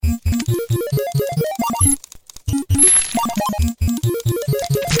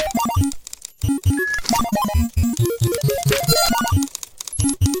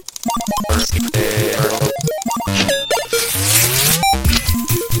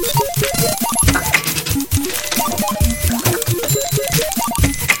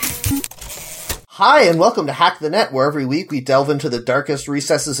Hi, and welcome to Hack the Net, where every week we delve into the darkest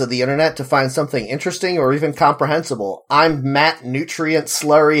recesses of the internet to find something interesting or even comprehensible. I'm Matt Nutrient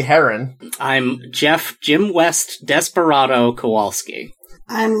Slurry Heron. I'm Jeff Jim West Desperado Kowalski.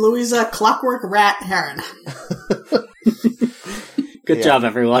 I'm Louisa Clockwork Rat Heron. Good job,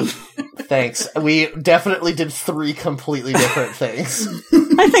 everyone. Thanks. We definitely did three completely different things.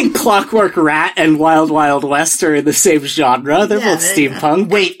 I think Clockwork Rat and Wild Wild West are in the same genre. They're both steampunk.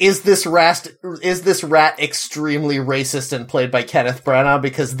 Wait, is this rat extremely racist and played by Kenneth Branagh?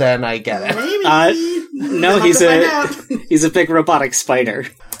 Because then I get it. Maybe. No, he's a big robotic spider.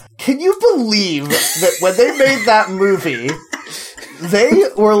 Can you believe that when they made that movie, they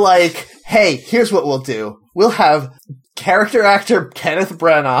were like, hey, here's what we'll do. We'll have character actor Kenneth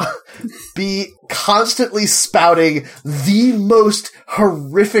Branagh be constantly spouting the most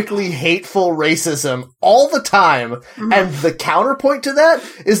horrifically hateful racism all the time. Mm-hmm. And the counterpoint to that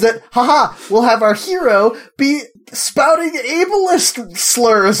is that, we'll have our hero be spouting ableist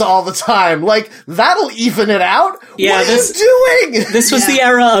slurs all the time. Like, that'll even it out? Yeah, what are you doing? This was the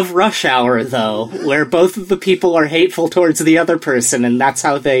era of Rush Hour, though, where both of the people are hateful towards the other person, and that's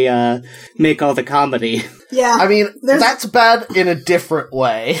how they make all the comedy. Yeah. I mean, that's bad in a different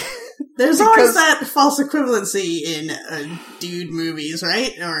way. There's always that false equivalency in dude movies,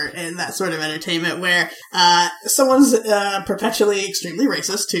 right? Or in that sort of entertainment where someone's perpetually extremely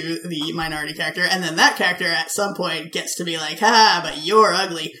racist to the minority character, and then that character at some point gets to be like, but you're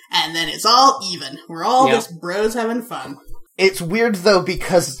ugly, and then it's all even. We're all just bros having fun. It's weird, though,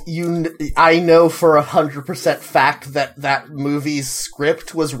 because I know for 100% fact that movie's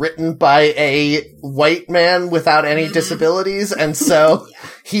script was written by a white man without any disabilities, and so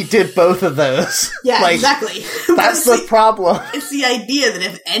he did both of those. Yeah, exactly. That's the problem. It's the idea that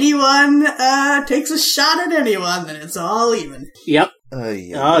if anyone takes a shot at anyone, then it's all even. Yep.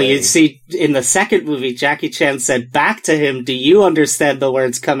 You see, in the second movie, Jackie Chan said back to him, do you understand the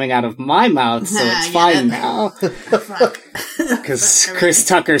words coming out of my mouth? So it's fine now. Because Chris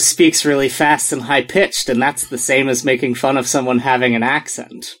Tucker speaks really fast and high-pitched, and that's the same as making fun of someone having an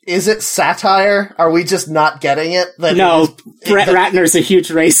accent. Is it satire? Are we just not getting it? No, Brett Ratner's a huge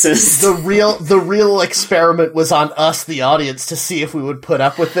racist. The real experiment was on us, the audience, to see if we would put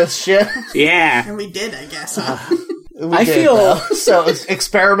up with this shit. Yeah. And we did, I guess. So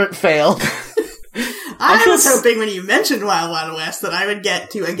experiment failed. I was hoping when you mentioned Wild Wild West that I would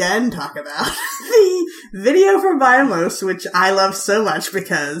get to again talk about the video from Violence, which I love so much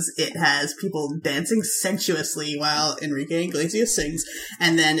because it has people dancing sensuously while Enrique Iglesias sings,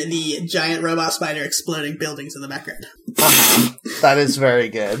 and then the giant robot spider exploding buildings in the background. That is very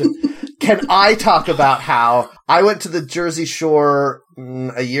good. Can I talk about how I went to the Jersey Shore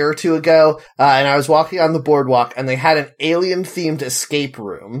a year or two ago, and I was walking on the boardwalk, and they had an alien-themed escape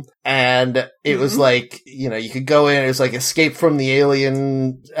room, and it was like, you could go in, it was like escape from the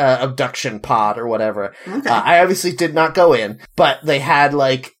alien abduction pod or whatever. Okay. I obviously did not go in, but they had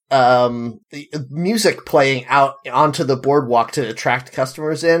like music playing out onto the boardwalk to attract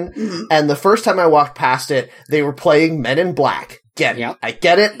customers in, and the first time I walked past it, they were playing Men in Black. Yep. I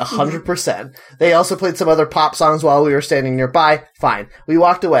get it, 100%. They also played some other pop songs while we were standing nearby. Fine. We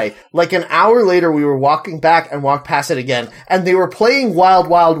walked away. Like an hour later, we were walking back and walked past it again, and they were playing Wild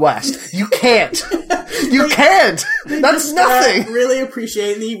Wild West. You can't. You can't. That's nothing. Really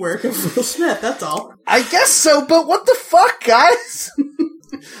appreciate the work of Will Smith, that's all. I guess so, but what the fuck, guys?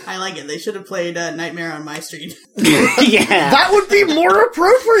 I like it. They should have played Nightmare on My Street. Yeah. That would be more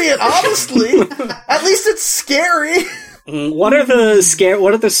appropriate, honestly. At least it's scary. What are the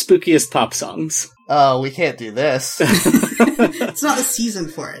spookiest pop songs? Oh, we can't do this. It's not the season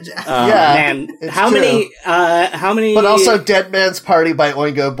for it, Jack. Man, how many? But also, Dead Man's Party by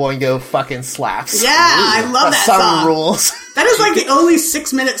Oingo Boingo fucking slaps. Yeah, I love that song. Rules. That is like the only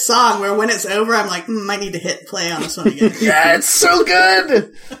 6-minute song where when it's over, I'm like, might need to hit play on this one again. Yeah, it's so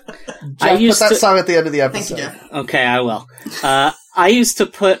good. Jeff, put that song at the end of the episode. Thank you, Jeff. Okay, I will. I used to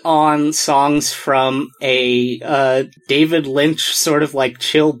put on songs from a David Lynch sort of like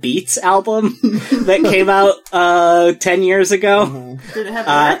chill beats album that came out 10 years ago. Did it have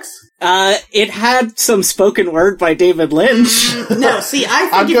lyrics? It had some spoken word by David Lynch. No, see, I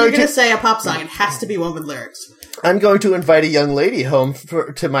think if you're going to say a pop song, it has to be one with lyrics. I'm going to invite a young lady home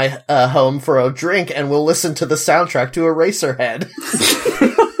to my home for a drink, and we'll listen to the soundtrack to Eraserhead.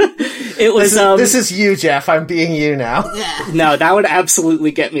 It was, this is you, Jeff. I'm being you now. Yeah. No, that would absolutely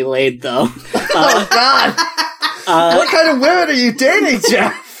get me laid, though. Oh, God. What kind of women are you dating,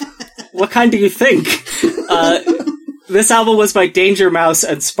 Jeff? What kind do you think? This album was by Danger Mouse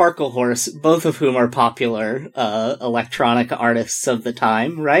and Sparkle Horse, both of whom are popular electronic artists of the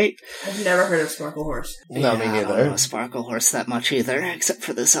time, right? I've never heard of Sparkle Horse. No, me neither. I don't know Sparkle Horse that much either, except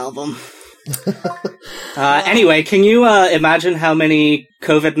for this album. Anyway, can you imagine how many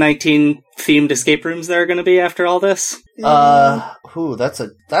COVID-19 themed escape rooms there are going to be after all this? How?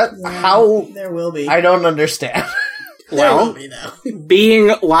 There will be. I don't understand. Well,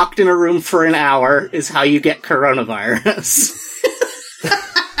 being locked in a room for an hour is how you get coronavirus.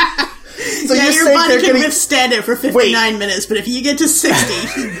 So your body can withstand it for 59 minutes, but if you get to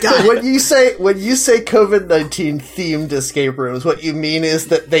 60, you got it. When you say COVID-19 themed escape rooms, what you mean is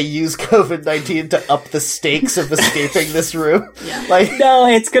that they use COVID-19 to up the stakes of escaping this room? Yeah. No,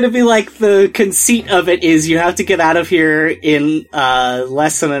 it's going to be like the conceit of it is you have to get out of here in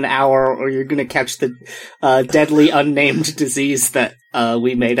less than an hour or you're going to catch the deadly unnamed disease that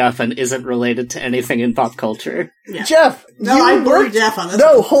we made up and isn't related to anything in pop culture. Yeah. Jeff, I believe Jeff on this.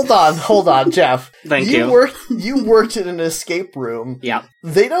 No, hold on, Jeff. Thank you. You worked in an escape room. Yeah.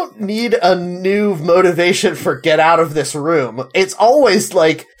 They don't need a new motivation for get out of this room. It's always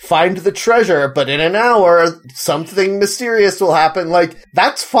like, find the treasure, but in an hour, something mysterious will happen.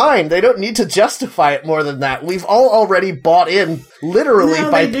 That's fine. They don't need to justify it more than that. We've all already bought in, literally,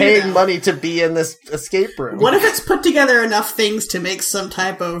 by paying money to be in this escape room. What if it's put together enough things to make some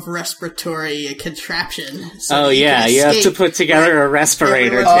type of respiratory contraption? So you have to put together a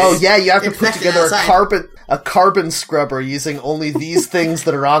respirator. Oh, yeah, you have to put together a carbon scrubber using only these things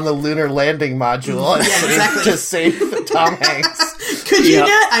that are on the lunar landing module to save Tom Hanks. Could you do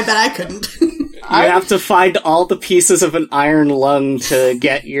it? I bet I couldn't. You have to find all the pieces of an iron lung to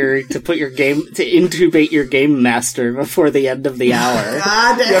intubate your game master before the end of the hour.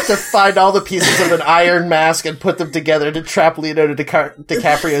 God. You have to find all the pieces of an iron mask and put them together to trap Leonardo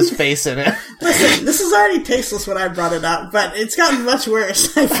DiCaprio's face in it. Listen, this is already tasteless when I brought it up, but it's gotten much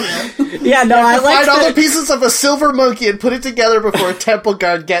worse, I feel. Yeah, no, I like find all the pieces of a silver monkey and put it together before a temple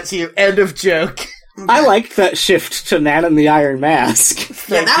guard gets you. End of joke. Okay. I liked that shift to Man in the Iron Mask.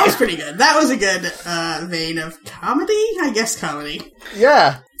 Yeah, that was pretty good. That was a good vein of comedy? I guess comedy.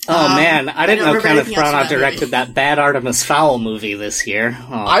 Yeah. Oh man, I didn't know Kenneth Branagh directed that bad Artemis Fowl movie this year.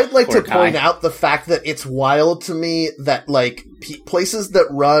 I'd like to point out the fact that it's wild to me that, places that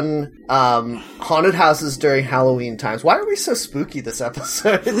run haunted houses during Halloween times. Why are we so spooky this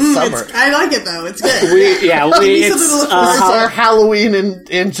episode? It's summer. I like it though. It's good. It's our Halloween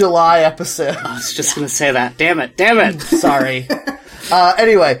in July episode. I was just going to say that. Damn it. Sorry.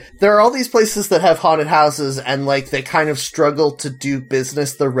 Anyway, there are all these places that have haunted houses and, they kind of struggle to do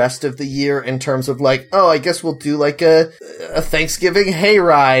business the rest of the year in terms of, I guess we'll do, a Thanksgiving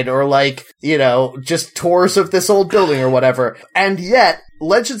hayride or, just tours of this old building or whatever. And yet,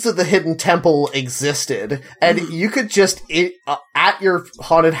 Legends of the Hidden Temple existed, and you could just, at your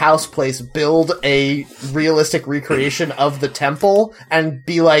haunted house place, build a realistic recreation of the temple and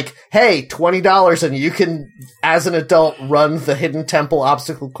be like, hey, $20 and you can, as an adult, run the Hidden Temple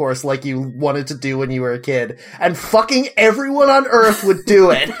obstacle course like you wanted to do when you were a kid. And fucking everyone on Earth would do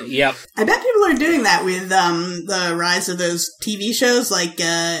it. Yep. I bet people are doing that with the rise of those TV shows I'm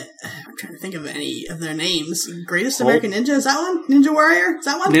trying to think of any of their names. Greatest American Ninja, is that one? Ninja Warrior? Is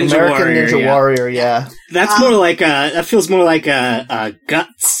that one? American Ninja Warrior, yeah. That's more that feels more like a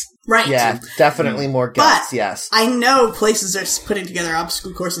Guts. Right. Yeah, definitely more Guts, yes. I know places are putting together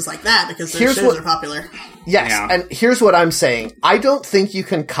obstacle courses like that because their shows are popular. Yes, and here's what I'm saying. I don't think you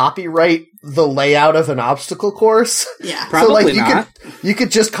can copyright the layout of an obstacle course. Yeah. Probably not. You could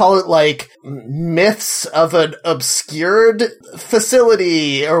just call it, myths of an obscured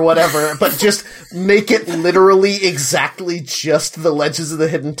facility or whatever, but just make it literally exactly just the Legends of the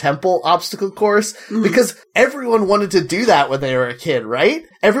Hidden Temple obstacle course, because everyone wanted to do that when they were a kid, right?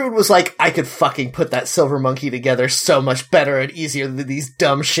 Everyone was like, I could fucking put that silver monkey together so much better and easier than these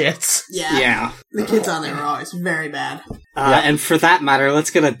dumb shits. Yeah. The kids on there were always very bad. And for that matter,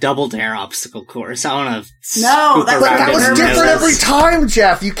 let's get a Double Dare obstacle course. I want to. No, that was different every time,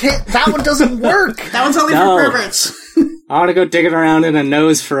 Jeff. You can't. That one doesn't work. That one's only for perverts. I want to go digging around in a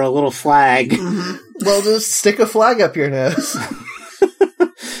nose for a little flag. Mm-hmm. Well, just stick a flag up your nose.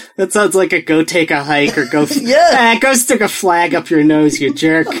 That sounds like a go take a hike or go. Yeah, go stick a flag up your nose, you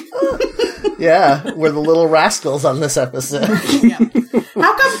jerk. Yeah, we're the little rascals on this episode. Yeah.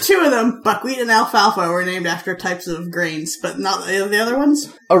 How come two of them, buckwheat and alfalfa, were named after types of grains, but not the other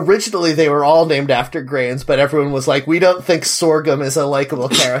ones? Originally, they were all named after grains, but everyone was like, we don't think sorghum is a likable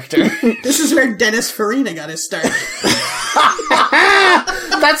character. This is where Dennis Farina got his start.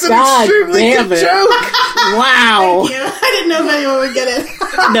 That's an extremely good joke! Wow! Thank you. I didn't know if anyone would get it.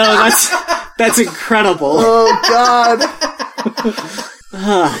 No, That's incredible. Oh, God.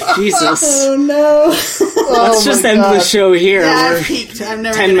 Oh, Jesus. Oh, no. Let's just end the show here. Yeah, I've peaked. I'm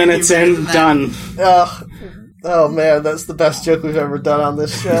never 10 minutes in, done. Oh, man, that's the best joke we've ever done on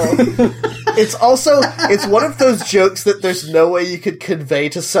this show. It's one of those jokes that there's no way you could convey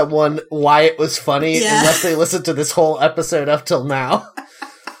to someone why it was funny unless they listened to this whole episode up till now.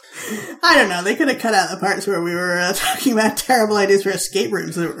 I don't know. They could have cut out the parts where we were talking about terrible ideas for escape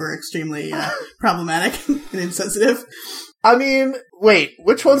rooms that were extremely problematic and insensitive. I mean, wait,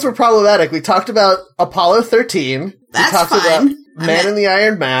 which ones were problematic? We talked about Apollo 13. That's we talked fine. about Man in the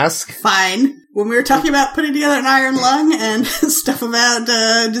Iron Mask. Fine. When we were talking about putting together an iron lung and stuff about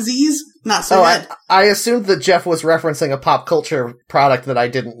disease, not so good. I assumed that Jeff was referencing a pop culture product that I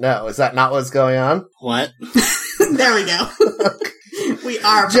didn't know. Is that not what's going on? What? There we go. We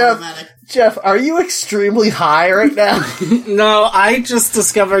are problematic. Jeff, are you extremely high right now? No, I just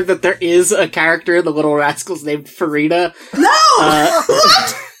discovered that there is a character in the Little Rascals named Farida. No!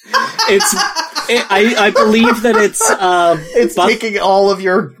 What? I believe that it's taking all of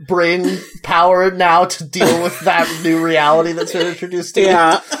your brain power now to deal with that new reality that's been introduced to you.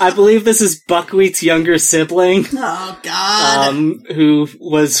 Yeah, I believe this is Buckwheat's younger sibling. Oh, God. Who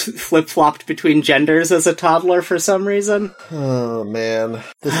was flip-flopped between genders as a toddler for some reason. Oh, man.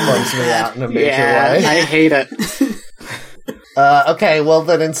 This bugs me out in a major way. I hate it. Okay, well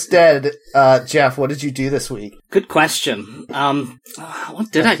then instead, Jeff, what did you do this week? Good question.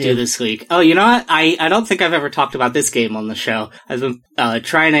 What did I do this week? Oh, you know what? I don't think I've ever talked about this game on the show. I've been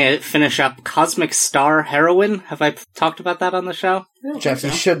trying to finish up Cosmic Star Heroine. Have I talked about that on the show? Jeff, you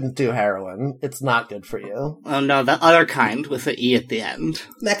shouldn't do heroin. It's not good for you. Oh no, the other kind with the E at the end.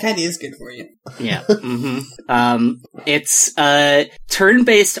 That kind is good for you. Yeah. Mm-hmm. It's a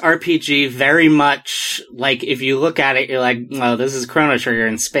turn-based RPG, very much like if you look at it, you're like, oh, this is Chrono Trigger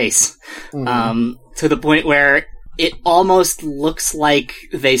in space. Mm-hmm. To the point where it almost looks like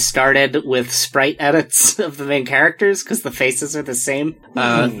they started with sprite edits of the main characters because the faces are the same.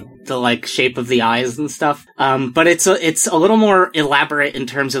 The like shape of the eyes and stuff. But it's a little more elaborate in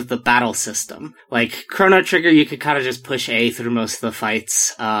terms of the battle system. Like Chrono Trigger, you could kind of just push A through most of the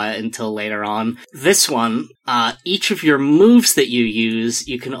fights, until later on. This one, each of your moves that you use,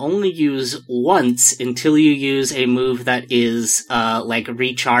 you can only use once until you use a move that is, like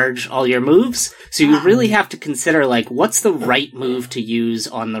recharge all your moves. So you really have to consider like, what's the right move to use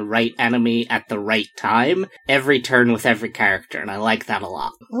on the right enemy at the right time every turn with every character. And I like that a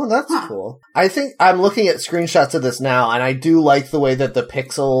lot. Oh, that's cool. I think I'm looking at screenshots of this now, and I do like the way that the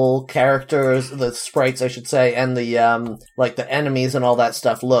pixel characters, the sprites, I should say, and the, like the enemies and all that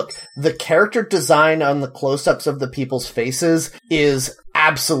stuff look. The character design on the close-ups of the people's faces is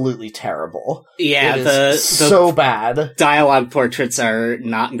absolutely terrible. Yeah, the so bad. Dialogue portraits are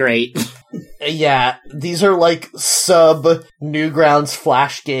not great. Yeah, these are like sub Newgrounds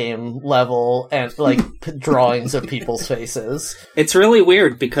Flash game level and like drawings of people's faces. It's really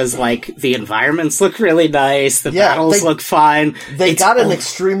weird because like the environments look really nice, the battles look fine. They got an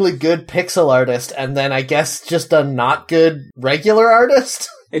extremely good pixel artist and then I guess just a not good regular artist.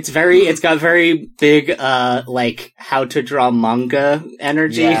 It's got very big, like, how to draw manga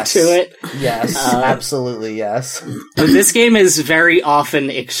energy to it. Yes, absolutely yes. But this game is very often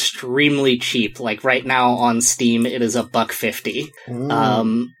extremely cheap. Like, right now on Steam, it is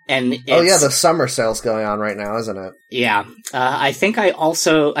 $1.50. And it's, oh yeah, the summer sale's going on right now, isn't it? Yeah. I think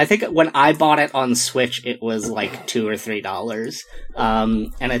when I bought it on Switch, it was like $2 or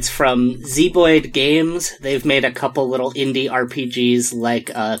 $3. And it's from Zeboyd Games. They've made a couple little indie RPGs like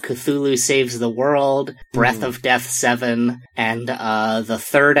Cthulhu Saves the World, Breath of Death 7, and the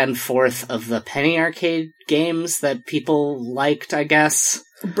third and fourth of the Penny Arcade games that people liked, I guess.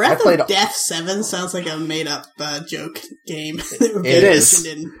 Breath of Death 7 sounds like a made-up joke game. It is.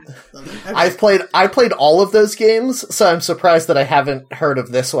 Okay. I played all of those games, so I'm surprised that I haven't heard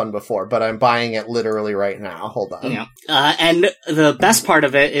of this one before, but I'm buying it literally right now. Hold on. Yeah. And the best part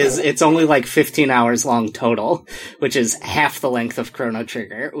of it is it's only like 15 hours long total, which is half the length of Chrono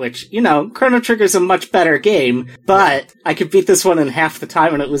Trigger, which, you know, Chrono Trigger's a much better game, but I could beat this one in half the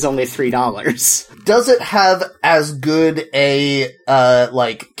time and it was only $3. Does it have as good a,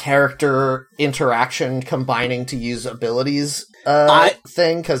 like, character interaction combining to use abilities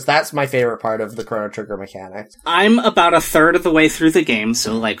thing? Because that's my favorite part of the Chrono Trigger mechanics. I'm about a third of the way through the game,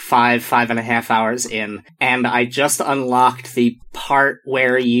 so like 5.5 hours in, and I just unlocked the part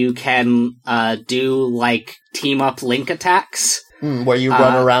where you can do like team up Link attacks. Where you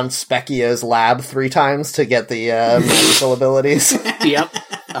run around Specchio's lab 3 times to get the magical abilities. Yep.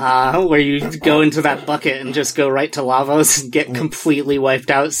 Where you go into that bucket and just go right to Lavos and get completely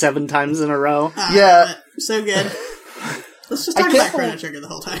wiped out 7 times in a row. Yeah. So good. Let's just talk about Chrono Trigger the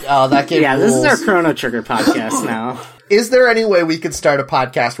whole time. Oh, that game rules. This is our Chrono Trigger podcast now. Is there any way we could start a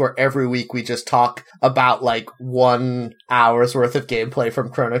podcast where every week we just talk about, 1 hour's worth of gameplay from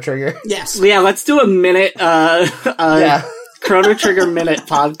Chrono Trigger? Yes. Yeah, let's do a minute, Chrono Trigger minute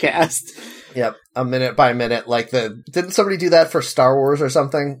podcast. Yep, a minute by minute, didn't somebody do that for Star Wars or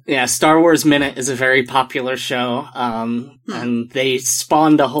something? Yeah, Star Wars Minute is a very popular show, and they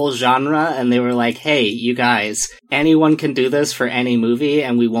spawned a whole genre, and they were like, hey, you guys, anyone can do this for any movie,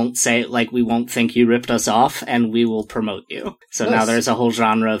 and we won't say, we won't think you ripped us off, and we will promote you. So Now there's a whole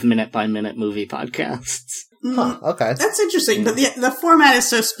genre of minute by minute movie podcasts. Huh, okay. That's interesting, but the format is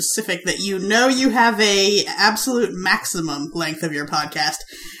so specific that you have a absolute maximum length of your podcast,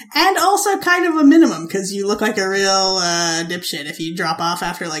 and also kind of a minimum, because you look like a real dipshit if you drop off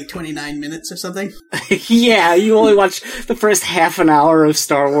after 29 minutes or something. Yeah, you only watch the first half an hour of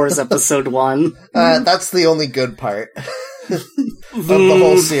Star Wars Episode 1. That's the only good part. Of the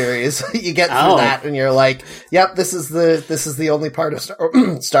whole series. You get through that and you're like, yep, this is the only part of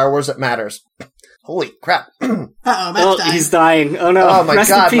Star Wars that matters. Holy crap. Matt's dying. He's dying. Oh no. Oh my Rest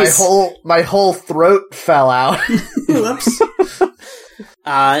god, in peace. my whole throat fell out. Whoops.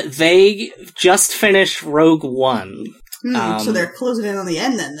 They just finished Rogue One. So they're closing in on the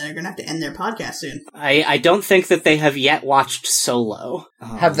end then. They're going to have to end their podcast soon. I don't think that they have yet watched Solo.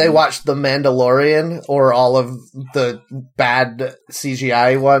 Have they watched The Mandalorian or all of the bad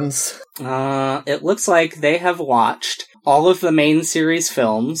CGI ones? It looks like they have watched all of the main series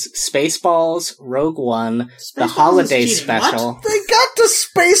films, Spaceballs, Rogue One, the holiday special. What? They got to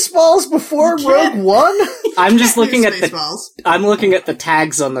Spaceballs before Rogue One? I'm just looking at I'm looking at the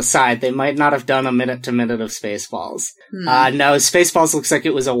tags on the side. They might not have done a minute to minute of Spaceballs. No, Spaceballs looks like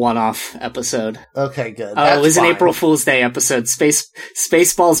it was a one-off episode. Okay, good. It was fine. an April Fool's Day episode.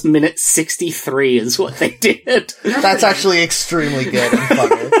 Spaceballs minute 63 is what they did. That's actually extremely good and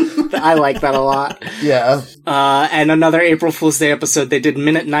funny. I like that a lot. Yeah. And another April Fool's Day episode, they did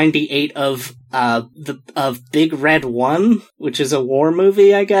minute 98 of Big Red 1, which is a war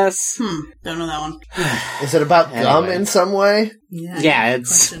movie, I guess. Don't know that one. Is it about gum in some way? Yeah,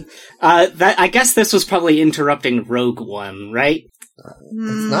 it's I guess this was probably interrupting Rogue One, right?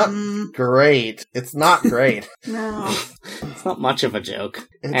 It's not great. It's not great. No. It's not much of a joke.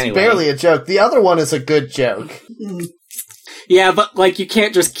 It's barely a joke. The other one is a good joke. Yeah, but you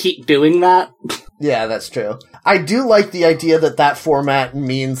can't just keep doing that. Yeah, that's true. I do like the idea that format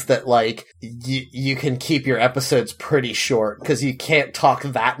means that, you can keep your episodes pretty short, because you can't talk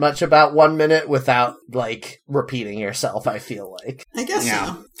that much about 1 minute without, repeating yourself, I feel like. I guess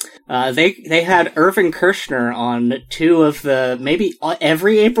so. They had Irvin Kershner on 2 of maybe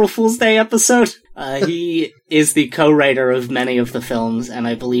every April Fool's Day episode. He is the co-writer of many of the films, and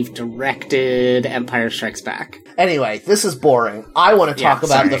I believe directed Empire Strikes Back. Anyway, this is boring. I want to talk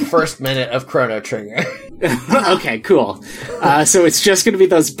about the first minute of Chrono Trigger. Okay, cool. So it's just going to be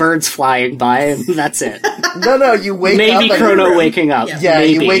those birds flying by, and that's it. No, you wake up. Maybe Chrono waking up. Yeah,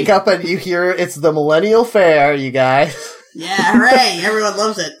 maybe. You wake up and you hear it's the Millennial Fair, you guys. Yeah, hooray! Everyone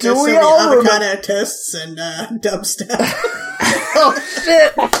loves it. There's so many avocado toasts and dubstep. Oh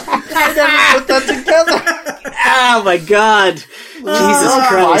shit! I never put that together. Oh my god! Jesus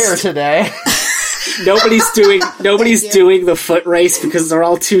Christ! Fire today. Nobody's doing the foot race because they're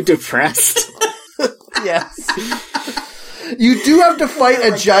all too depressed. Yes. You do have to fight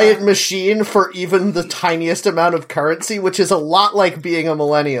a giant machine for even the tiniest amount of currency, which is a lot like being a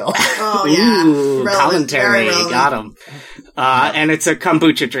millennial. Oh, yeah. Ooh, commentary. Got him. And it's a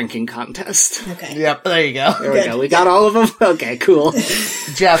kombucha drinking contest. Okay. Yep, there you go. There we go. We got all of them? Okay, cool.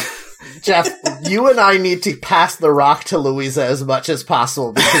 Jeff, you and I need to pass the rock to Louisa as much as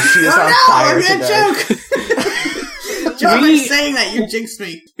possible because she is on fire today. Joke! Just by saying that, you jinxed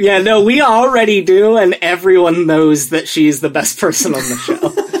me. Yeah, no, we already do, and everyone knows that she's the best person on the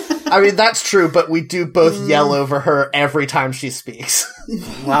show. I mean, that's true, but we do both yell over her every time she speaks.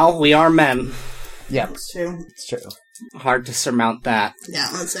 Well, we are men. Yeah, It's true. it's true. Hard to surmount that. Yeah,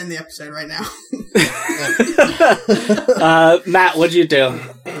 let's end the episode right now. Matt, what'd you do?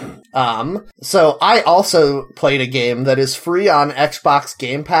 So I also played a game that is free on Xbox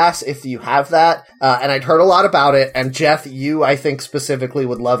Game Pass if you have that, and I'd heard a lot about it, and Jeff, you, I think, specifically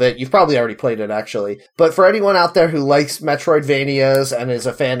would love it. You've probably already played it, actually. But for anyone out there who likes Metroidvanias and is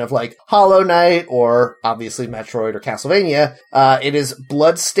a fan of, Hollow Knight, or, obviously, Metroid or Castlevania, it is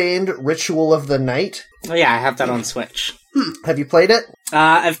Bloodstained Ritual of the Night. Oh yeah, I have that on Switch. Have you played it?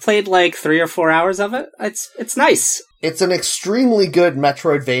 I've played 3 or 4 hours of it. It's nice. It's an extremely good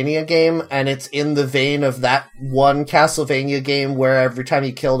Metroidvania game, and it's in the vein of that one Castlevania game where every time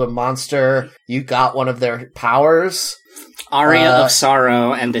you killed a monster, you got one of their powers. Aria of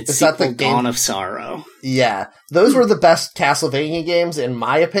Sorrow and its sequel, Dawn of Sorrow. Yeah. Those were the best Castlevania games, in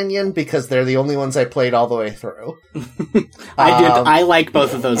my opinion, because they're the only ones I played all the way through. I like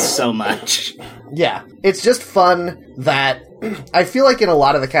both of those so much. Yeah. It's just fun that I feel like in a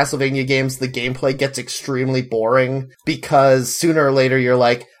lot of the Castlevania games, the gameplay gets extremely boring because sooner or later you're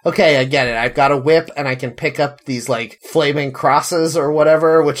like, okay, I get it. I've got a whip and I can pick up these like flaming crosses or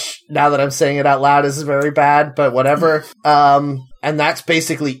whatever, which now that I'm saying it out loud is very bad, but whatever. And that's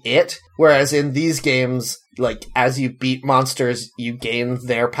basically it. Whereas in these games, like, as you beat monsters, you gain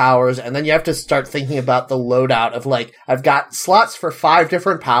their powers, and then you have to start thinking about the loadout of, like, I've got slots for 5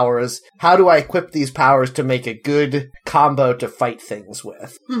 different powers. How do I equip these powers to make a good combo to fight things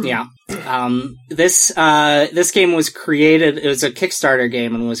with? Yeah. This game was created, it was a Kickstarter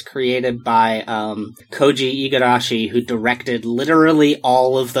game, and was created by Koji Igarashi, who directed literally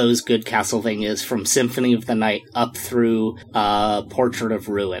all of those good Castlevanias from Symphony of the Night up through Portrait of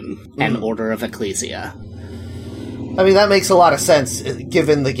Ruin and Order of Ecclesia. I mean, that makes a lot of sense.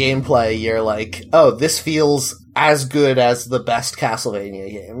 Given the gameplay, you're like, oh, this feels as good as the best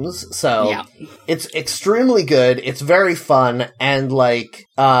Castlevania games. So, yeah. It's extremely good, it's very fun, and, like,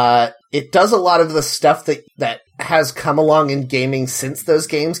 it does a lot of the stuff that has come along in gaming since those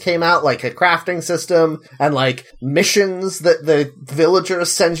games came out, like a crafting system, and, like, missions that the villagers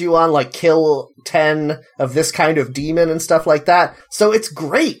send you on, like, kill 10 of this kind of demon and stuff like that. So it's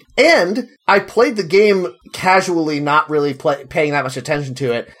great. And I played the game casually, not really paying that much attention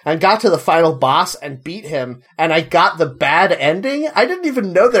to it, and got to the final boss and beat him, and I got the bad ending. I didn't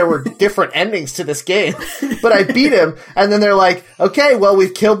even know there were different endings to this game, but I beat him, and then they're like, okay, well,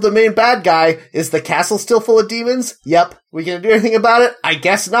 we've killed the main bad guy. Is the castle still full of demons? Yep. We gonna do anything about it? I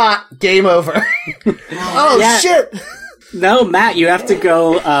guess not. Game over. Shit! No, Matt, you have to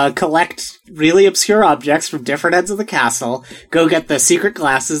go collect really obscure objects from different ends of the castle, go get the secret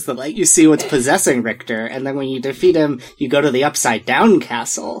glasses that let you see what's possessing Richter, and then when you defeat him, you go to the Upside Down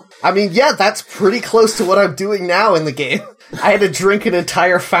Castle. I mean, yeah, that's pretty close to what I'm doing now in the game. I had to drink an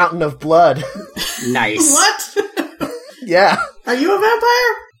entire fountain of blood. Nice. What? Yeah. Are you a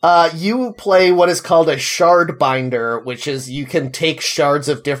vampire? You play what is called a shard binder, which is you can take shards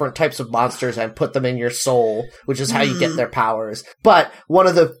of different types of monsters and put them in your soul, which is how you get their powers. But one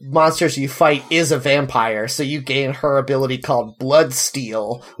of the monsters you fight is a vampire, so you gain her ability called Blood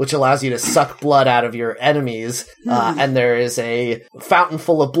Steal, which allows you to suck blood out of your enemies. And there is a fountain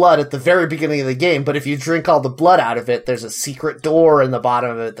full of blood at the very beginning of the game, but if you drink all the blood out of it, there's a secret door in the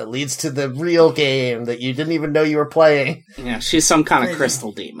bottom of it that leads to the real game that you didn't even know you were playing. Yeah, she's some kind of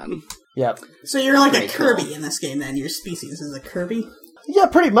crystal demon. Yep. So you're like a Kirby in this game, then. Your species is a Kirby? Yeah,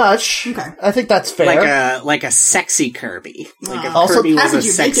 pretty much. Okay. I think that's fair. Like a sexy Kirby. Like if also, Kirby was a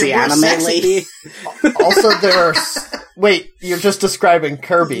sexy anime lady. Also, wait, you're just describing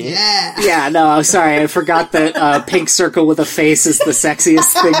Kirby. Yeah. Yeah, no, I'm sorry. I forgot that pink circle with a face is the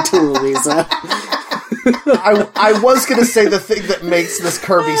sexiest thing to Louisa. I was gonna say the thing that makes this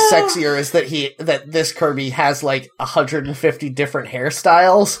Kirby sexier is that this Kirby has like 150 different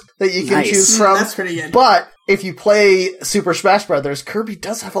hairstyles that you can choose from. That's pretty good. But if you play Super Smash Brothers, Kirby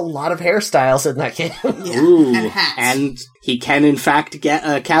does have a lot of hairstyles in that game. Yeah. Ooh, and hats. And he can in fact get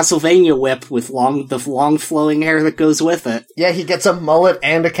a Castlevania whip with the long flowing hair that goes with it. Yeah, he gets a mullet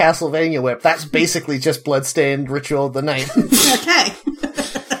and a Castlevania whip. That's basically just Bloodstained Ritual of the Night. Okay.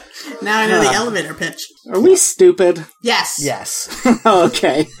 Now I know the elevator pitch. Are we stupid? Yes. Yes.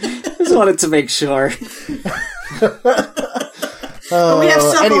 Okay. Just wanted to make sure. But we have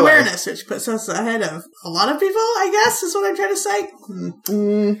self-awareness, which puts us ahead of a lot of people, I guess, is what I'm trying to say.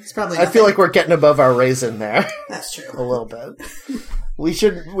 It's probably I feel like we're getting above our raisin there. That's true. A little bit. We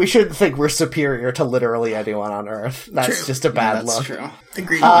shouldn't think we're superior to literally anyone on Earth. That's True. just a bad look. That's true.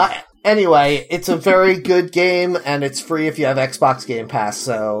 Agreed. Anyway, it's a very good game, and it's free if you have Xbox Game Pass,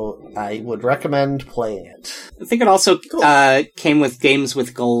 so I would recommend playing it. I think it also came with Games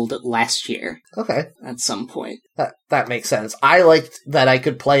with Gold last year. Okay. At some point. That makes sense. I liked that I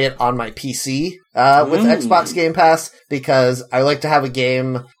could play it on my PC with Xbox Game Pass, because I like to have a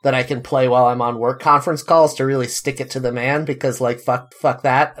game that I can play while I'm on work conference calls to really stick it to the man, because, like, fuck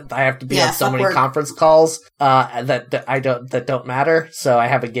that. I have to be on so many conference calls that don't matter, so I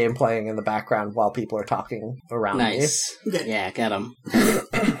have a game playing in the background while people are talking around me. Nice. Okay. Yeah, get them.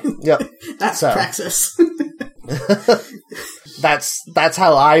 Yep. That's praxis. that's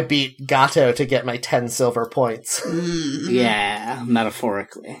how I beat Gato to get my 10 silver points. Yeah,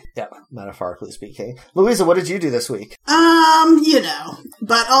 metaphorically. Yeah, metaphorically speaking. Louisa, what did you do this week?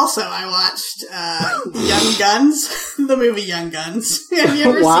 But also I watched Young Guns, the movie Young Guns. Have you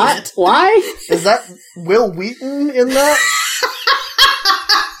ever seen it? Why? Is that Will Wheaton in that?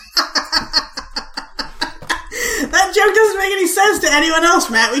 That joke doesn't make any sense to anyone else,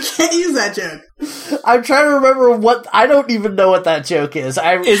 Matt. We can't use that joke. I'm trying to remember I don't even know what that joke is.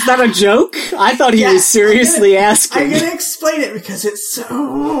 Is that a joke? I thought he was seriously asking. I'm gonna explain it because it's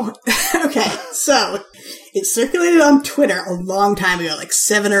so... Okay, so... It circulated on Twitter a long time ago, like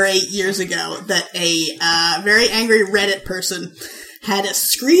 7 or 8 years ago, that a very angry Reddit person had a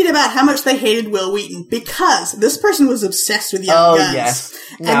screed about how much they hated Will Wheaton because this person was obsessed with Young Guns. Yes.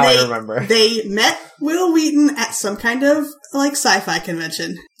 Now I remember. They met Will Wheaton at some kind of, like, sci-fi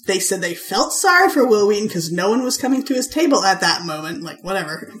convention. They said they felt sorry for Will Wheaton because no one was coming to his table at that moment. Like,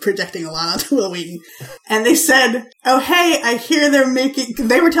 whatever, projecting a lot onto Will Wheaton. And they said, oh, hey, I hear they're making...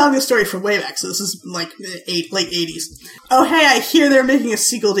 They were telling the story from way back, so this is like late 80s. Oh, hey, I hear they're making a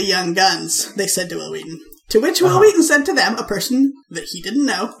sequel to Young Guns, they said to Will Wheaton. To which Will Wheaton said to them, a person that he didn't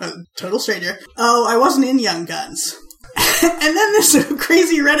know, a total stranger, oh, I wasn't in Young Guns. And then this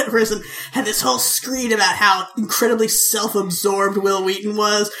crazy Reddit person had this whole screed about how incredibly self-absorbed Will Wheaton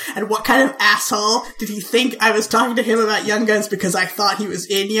was, and what kind of asshole did he think I was talking to him about Young Guns because I thought he was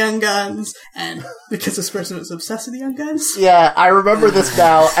in Young Guns, and because this person was obsessed with Young Guns. Yeah, I remember this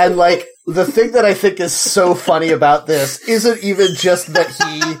now, and like, the thing that I think is so funny about this isn't even just that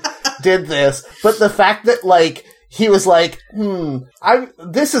he did this, but the fact that, like, he was like,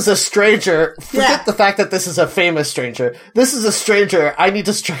 this is a stranger. Forget the fact that this is a famous stranger. This is a stranger. I need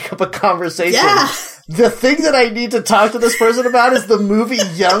to strike up a conversation. Yeah. The thing that I need to talk to this person about is the movie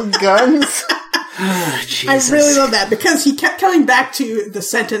Young Guns. I really love that because he kept coming back to the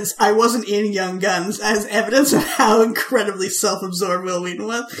sentence, I wasn't in Young Guns, as evidence of how incredibly self-absorbed Will Wheaton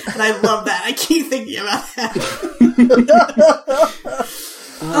was. And I love that. I keep thinking about that.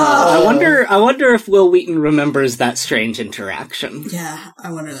 I wonder if Will Wheaton remembers that strange interaction. Yeah,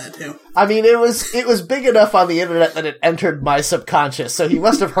 I wonder that too. I mean, it was big enough on the internet that it entered my subconscious, so he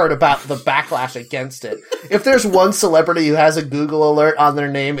must have heard about the backlash against it. If there's one celebrity who has a Google alert on their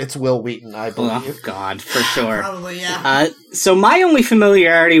name, it's Will Wheaton, I believe. Oh, God, for sure. Probably, yeah. So my only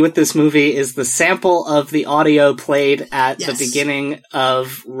familiarity with this movie is the sample of the audio played at the beginning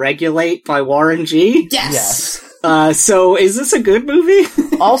of Regulate by Warren G. Yes. So is this a good movie?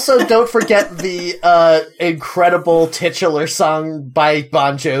 Also, don't forget the incredible titular song by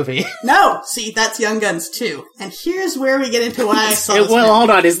Bon Jovi. No! See, that's Young Guns 2. And here's where we get into why I saw this Well, hold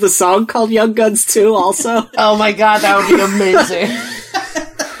on. Is the song called Young Guns 2 also? Oh my god, that would be amazing.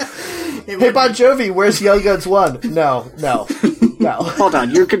 Hey, Bon Jovi, where's Young Guns 1? No. Hold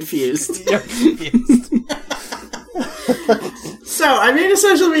on, you're confused. You're confused. So, I made a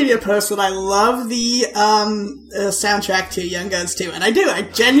social media post that I love the soundtrack to Young Guns 2, and I do. I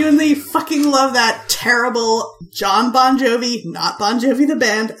genuinely fucking love that terrible John Bon Jovi, not Bon Jovi the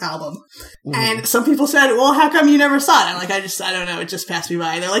band, album. And some people said, well, how come you never saw it? I'm like, I don't know, it just passed me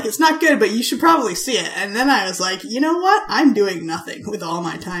by. They're like, it's not good, but you should probably see it. And then I was like, you know what? I'm doing nothing with all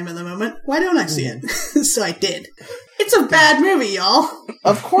my time at the moment. Why don't I see it? So I did. It's a bad movie, y'all.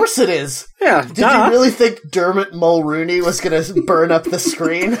 Of course it is. Yeah, Did you really think Dermot Mulrooney was going to burn up the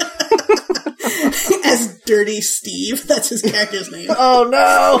screen? As Dirty Steve. That's his character's name. Oh,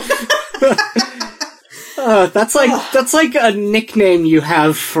 no! That's like a nickname you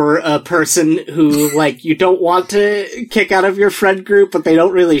have for a person who, like, you don't want to kick out of your friend group, but they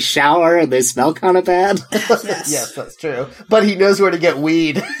don't really shower and they smell kind of bad. Yes. Yes, that's true. But he knows where to get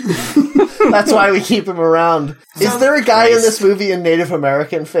weed. That's why we keep him around. Is there a guy in this movie in Native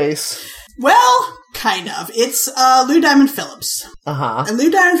American face? Well, kind of. It's Lou Diamond Phillips. Uh-huh. And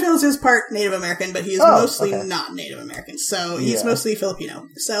Lou Diamond Phillips is part Native American, but he is mostly not Native American. So he's mostly Filipino.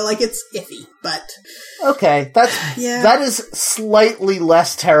 So, like, it's iffy, but... Okay, that is slightly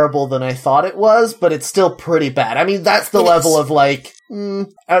less terrible than I thought it was, but it's still pretty bad. I mean, that's the level of, like... do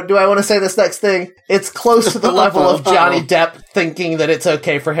I want to say this next thing? It's close to the level of Johnny Depp thinking that it's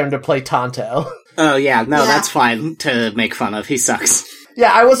okay for him to play Tonto. Oh, yeah. No, that's fine to make fun of. He sucks.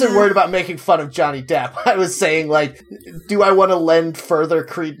 Yeah, I wasn't worried about making fun of Johnny Depp. I was saying, like, do I want to lend further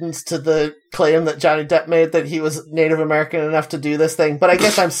credence to the claim that Johnny Depp made that he was Native American enough to do this thing? But I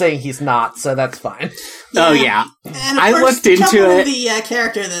guess I'm saying he's not, so that's fine. Oh, yeah. And of I course, looked into it. The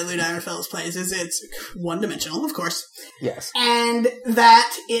character that Lou Diamond Phillips plays is it's one-dimensional, of course. Yes. And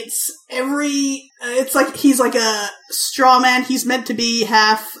that it's it's like he's like a straw man. He's meant to be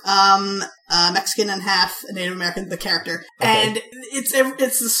half Mexican and half Native American, the character. Okay. And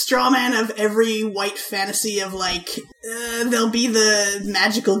it's the straw man of every white fantasy of, like, they'll be the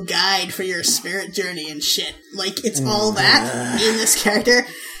magical guide for your spirit journey and shit. Like, it's all that in this character.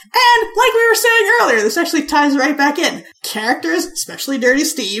 And, like we were saying earlier, this actually ties right back in. Characters, especially Dirty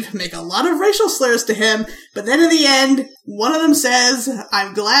Steve, make a lot of racial slurs to him, but then in the end, one of them says,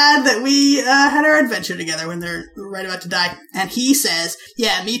 I'm glad that we had our adventure together when they're right about to die. And he says,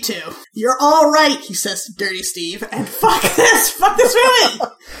 yeah, me too. You're all right, he says to Dirty Steve, and fuck this movie!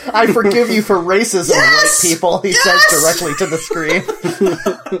 I forgive you for racism, white people, he says directly to the screen.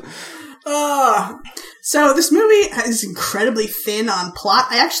 So this movie is incredibly thin on plot.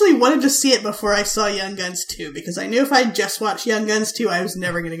 I actually wanted to see it before I saw Young Guns 2, because I knew if I just watched Young Guns 2, I was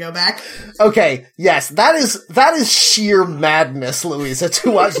never going to go back. Okay, yes, that is sheer madness, Louisa,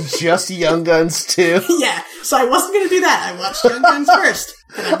 to watch just Young Guns 2. Yeah, so I wasn't going to do that. I watched Young Guns first.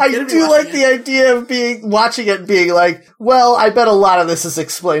 I do like the idea of watching it and being like, well, I bet a lot of this is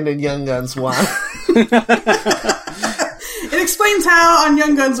explained in Young Guns 1. It explains how on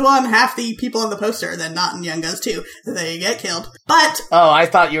Young Guns 1, half the people on the poster are then not in Young Guns 2. They get killed. But... Oh, I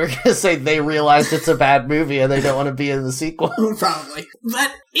thought you were going to say they realized it's a bad movie and they don't want to be in the sequel. Probably.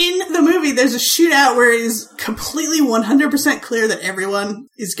 But in the movie, there's a shootout where it is completely 100% clear that everyone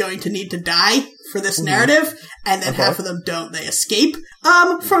is going to need to die for this narrative, and then half of them don't. They escape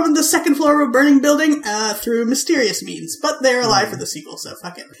from the second floor of a burning building through mysterious means, but they're alive for the sequel, so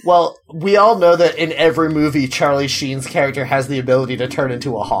fuck it. Well, we all know that in every movie, Charlie Sheen's character has the ability to turn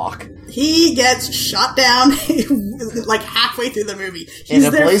into a hawk. He gets shot down like halfway through the movie. He's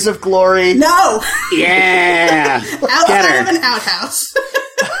in a blaze of glory. No! Yeah! Outside of an outhouse.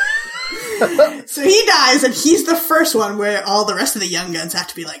 So he dies, and he's the first one where all the rest of the Young Guns have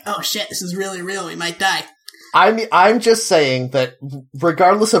to be like, oh shit, this is really real, we might die. I'm just saying that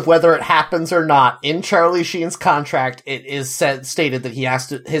regardless of whether it happens or not, in Charlie Sheen's contract, it is stated that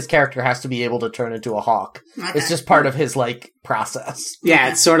his character has to be able to turn into a hawk. Okay. It's just part of his, like, process. Yeah,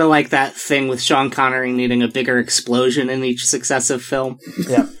 it's sort of like that thing with Sean Connery needing a bigger explosion in each successive film.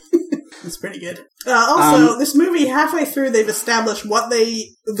 Yeah. It's pretty good. Also, this movie, halfway through, they've established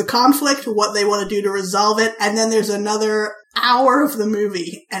the conflict, what they want to do to resolve it, and then there's another hour of the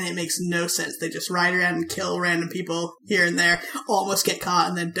movie, and it makes no sense. They just ride around and kill random people here and there, almost get caught,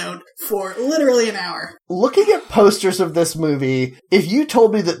 and then don't, for literally an hour. Looking at posters of this movie, if you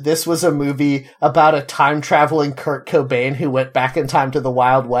told me that this was a movie about a time-traveling Kurt Cobain who went back in time to the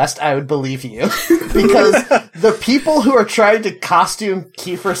Wild West, I would believe you. Because the people who are trying to costume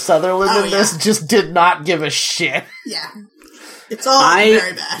Kiefer Sutherland in this just did not give a shit. Yeah. It's all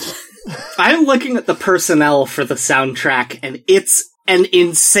very bad. I'm looking at the personnel for the soundtrack, and it's an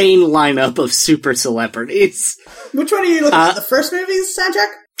insane lineup of super celebrities. Which one are you looking at? The first movie's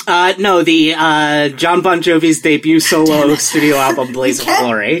soundtrack? No, the John Bon Jovi's debut solo studio album, Blaze of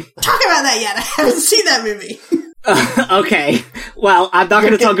Glory. Talk about that yet. I haven't seen that movie. Okay. Well, I'm not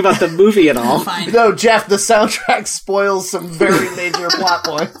going to talk about the movie at all. Fine. No, Jeff, the soundtrack spoils some very major plot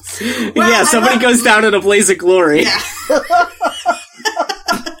points. Well, yeah, somebody goes down in a blaze of glory. Yeah.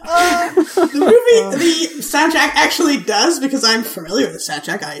 The soundtrack actually does, because I'm familiar with the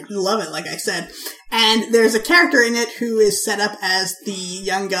soundtrack. I love it, like I said. And there's a character in it who is set up as the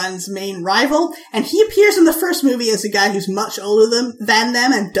Young Guns' main rival, and he appears in the first movie as a guy who's much older than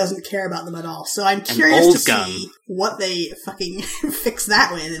them and doesn't care about them at all. So I'm curious to see what they fucking fix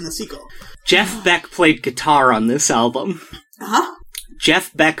that way in the sequel. Jeff Beck played guitar on this album. Uh-huh.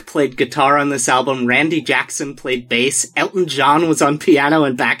 Jeff Beck played guitar on this album. Randy Jackson played bass. Elton John was on piano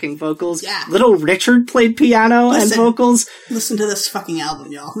and backing vocals. Yeah. Little Richard played piano and vocals. Listen to this fucking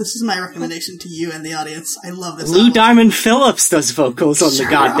album, y'all. This is my recommendation to you and the audience. I love this Lou Diamond Phillips does vocals on the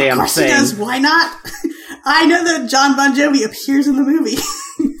goddamn of course thing. He does. Why not? I know that John Bon Jovi appears in the movie.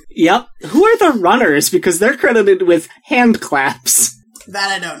 Yep. Who are the runners? Because they're credited with hand claps. That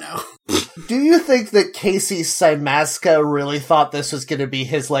I don't know. Do you think that Casey Siemaska really thought this was going to be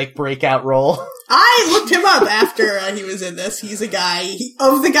his, like, breakout role? I looked him up after he was in this. He's a guy,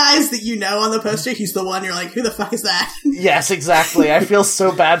 of the guys that you know on the poster, he's the one you're like, who the fuck is that? Yes, exactly. I feel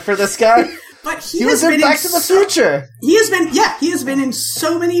so bad for this guy. But he was in Back to the Future. He has been in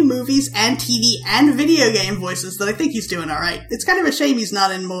so many movies and TV and video game voices that I think he's doing alright. It's kind of a shame he's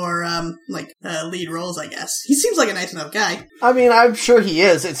not in more, lead roles, I guess. He seems like a nice enough guy. I mean, I'm sure he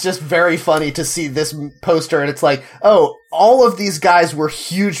is. It's just very funny to see this poster and it's like, oh, all of these guys were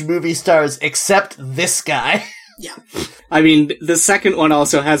huge movie stars except this guy. Yeah. I mean, the second one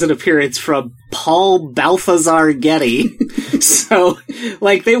also has an appearance from Paul Balthazar Getty. So,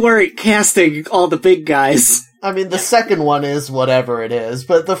 like, they weren't casting all the big guys. I mean, the second one is whatever it is,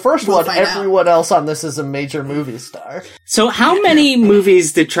 but the first one, everyone else on this is a major movie star. So how many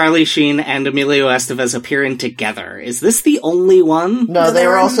movies did Charlie Sheen and Emilio Estevez appear in together? Is this the only one? No, they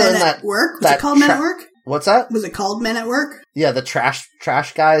were also in that... Work? Was it called Men at Work? What's that? Was it called Men at Work? Yeah, the trash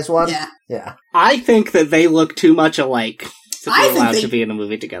guys one? Yeah. I think that they look too much alike to be allowed to be in a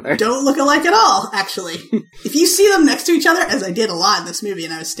movie together. Don't look alike at all, actually. If you see them next to each other, as I did a lot in this movie,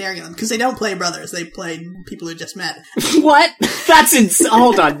 and I was staring at them, because they don't play brothers, they play people who just met. What? That's insane.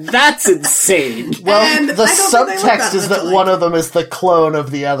 Hold on, that's insane. Well, and the subtext is that one of them is the clone of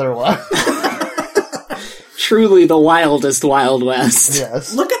the other one. Truly the wildest Wild West.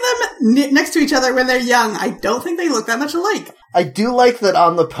 Yes. Look at them next to each other when they're young. I don't think they look that much alike. I do like that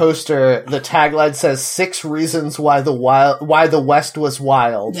on the poster, the tagline says 6 reasons why the West was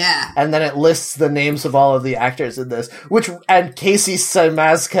wild. Yeah. And then it lists the names of all of the actors in this, and Casey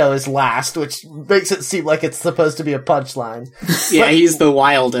Siemaszko is last, which makes it seem like it's supposed to be a punchline. Yeah, he's the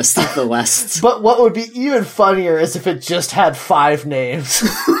wildest of the West. But what would be even funnier is if it just had 5 names.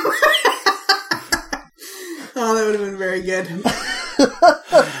 Oh, that would have been very good.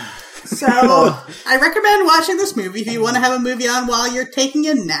 So, I recommend watching this movie if you want to have a movie on while you're taking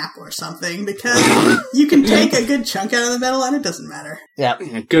a nap or something, because you can take a good chunk out of the middle and it doesn't matter. Yeah.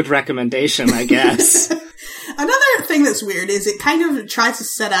 Good recommendation, I guess. Another thing that's weird is it kind of tries to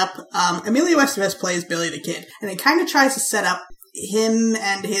set up, Emilio Estevez plays Billy the Kid, and it kind of tries to set up him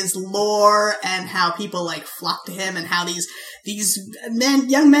and his lore and how people flock to him and how these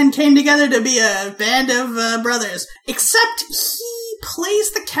young men came together to be a band of brothers. Except he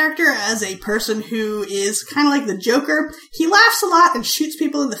plays the character as a person who is kind of like the Joker. He laughs a lot and shoots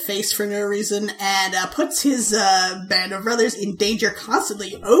people in the face for no reason and puts his band of brothers in danger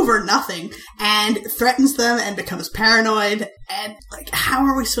constantly over nothing and threatens them and becomes paranoid. And, how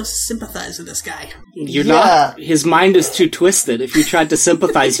are we supposed to sympathize with this guy? You're not. His mind is too twisted. If you tried to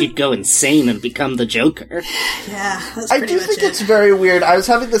sympathize, you'd go insane and become the Joker. Yeah, that's I pretty do much think it. it's very weird. I was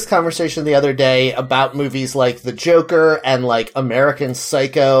having this conversation the other day about movies like The Joker and, American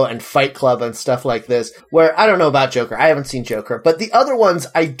Psycho and Fight Club and stuff like this, where I don't know about Joker. I haven't seen Joker. But the other ones,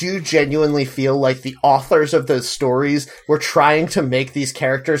 I do genuinely feel like the authors of those stories were trying to make these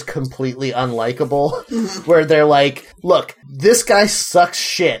characters completely unlikable, where they're like, look, this guy sucks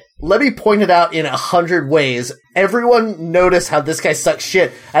shit. Let me point it out in 100 ways. Everyone notice how this guy sucks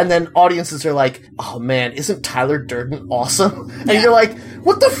shit. And then audiences are like, oh man, isn't Tyler Durden awesome? And you're like,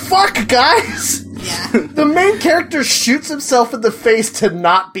 what the fuck, guys? Yeah. The main character shoots himself in the face to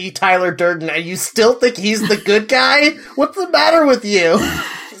not be Tyler Durden, and you still think he's the good guy? What's the matter with you?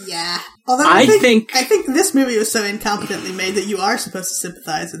 Yeah. Although I think this movie was so incompetently made that you are supposed to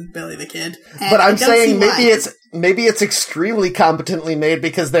sympathize with Billy the Kid. But I'm saying maybe it's extremely competently made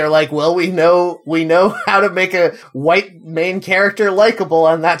because they're like, well, we know how to make a white main character likable,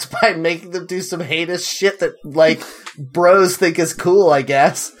 and that's by making them do some heinous shit that bros think is cool, I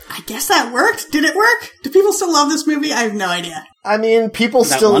guess. I guess that worked. Did it work? Do people still love this movie? I have no idea. I mean, people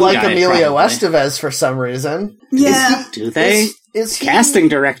still like Emilio Estevez for some reason. Yeah. Do they? Is he, casting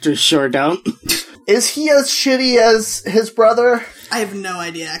directors sure don't. Is he as shitty as his brother? I have no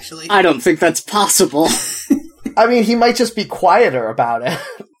idea, actually. I don't think that's possible. I mean, he might just be quieter about it.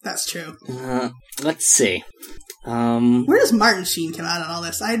 That's true. Let's see. Where does Martin Sheen come out on all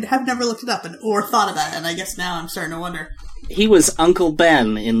this? I have never looked it up or thought about it, and I guess now I'm starting to wonder. He was Uncle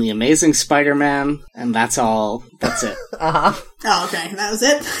Ben in The Amazing Spider-Man, and that's all. That's it. Uh-huh. Oh, okay. That was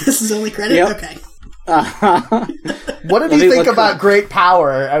it? This is only credit? Yep. Okay. What did you think about great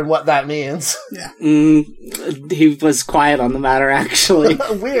power and what that means? Yeah. He was quiet on the matter, actually.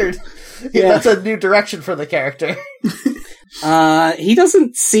 Weird. Yeah, that's a new direction for the character. He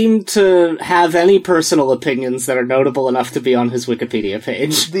doesn't seem to have any personal opinions that are notable enough to be on his Wikipedia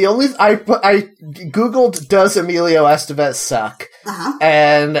page. The only I googled, does Emilio Estevez suck? Uh-huh.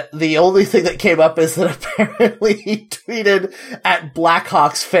 And the only thing that came up is that apparently he tweeted at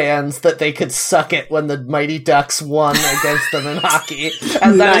Blackhawks fans that they could suck it when the Mighty Ducks won against them in hockey.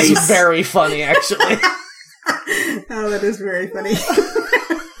 And that is very funny, actually. Oh, that is very funny.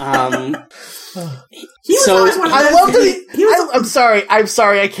 I'm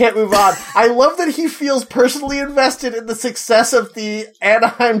sorry, I can't move on. I love that he feels personally invested in the success of the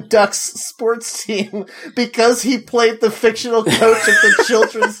Anaheim Ducks sports team because he played the fictional coach of the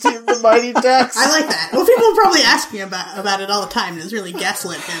children's team, the Mighty Ducks. I like that. Well, people probably ask me about it all the time, and it's really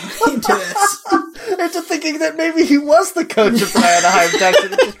gaslit him into this. Into thinking that maybe he was the coach of the Anaheim Ducks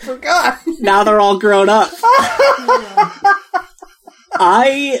and he just forgot. Now they're all grown up.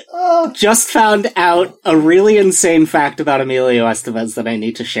 I just found out a really insane fact about Emilio Estevez that I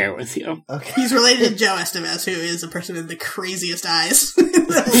need to share with you. Okay. He's related to Joe Estevez, who is a person with the craziest eyes in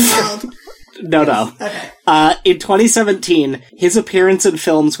the world. No. Okay. In 2017, his appearance in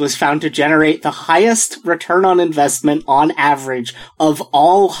films was found to generate the highest return on investment on average of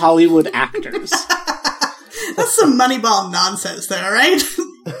all Hollywood actors. That's some Moneyball nonsense there, right?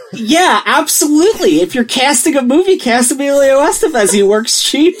 Yeah, absolutely. If you're casting a movie, cast Emilio Estevez. He works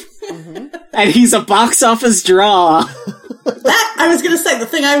cheap. Mm-hmm. And he's a box office draw. That, I was going to say, the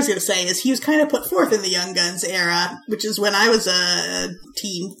thing I was going to say is he was kind of put forth in the Young Guns era, which is when I was a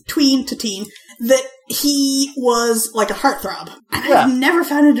tween to teen, that he was like a heartthrob. And I've never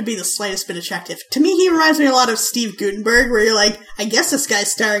found him to be the slightest bit attractive. To me, he reminds me a lot of Steve Guttenberg, where you're like, I guess this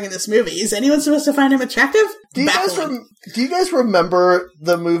guy's starring in this movie. Is anyone supposed to find him attractive? Do you guys remember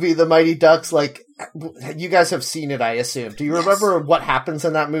the movie The Mighty Ducks? Like, you guys have seen it, I assume. Do you remember what happens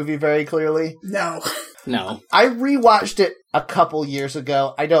in that movie very clearly? No. I rewatched it a couple years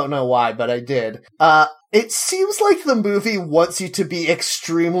ago. I don't know why, but I did. It seems like the movie wants you to be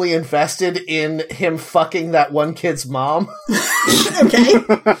extremely invested in him fucking that one kid's mom. Okay.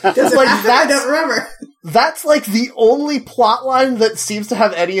 I don't remember. That's like the only plot line that seems to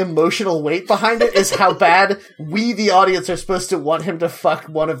have any emotional weight behind it, is how bad we, the audience, are supposed to want him to fuck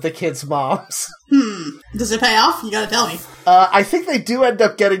one of the kid's moms. Does it pay off? You gotta tell me. I think they do end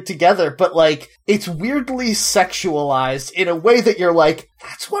up getting together, but like, it's weirdly sexualized in a way that you're like,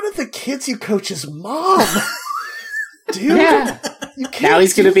 that's one of the kids you coach's mom. Dude, you can't now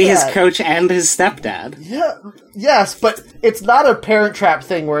he's going to be that. his coach and his stepdad. Yeah, yes, but it's not a Parent Trap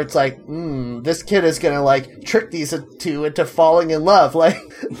thing where it's like, this kid is going to like trick these two into falling in love. Like,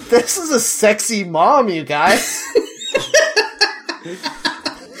 this is a sexy mom, you guys.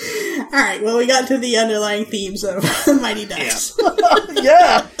 All right, well, we got to the underlying themes of Mighty Ducks.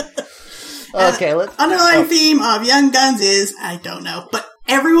 Yeah. Okay, underlying theme of Young Guns is, I don't know, but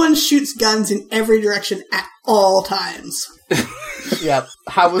everyone shoots guns in every direction at all times. Yep.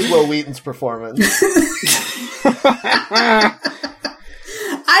 How was Will Wheaton's performance? I'm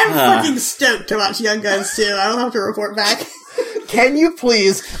fucking stoked to watch Young Guns 2. I don't have to report back. Can you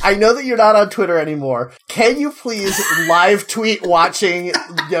please, I know that you're not on Twitter anymore, can you please live tweet watching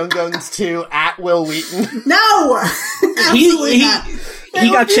Young Guns 2 at Will Wheaton? No! Absolutely not. He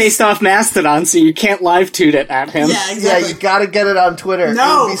got chased off Mastodon, so you can't live tweet it at him. Yeah, exactly. Yeah, you gotta get it on Twitter.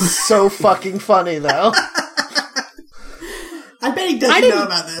 No! It would be so fucking funny, though. I bet he doesn't know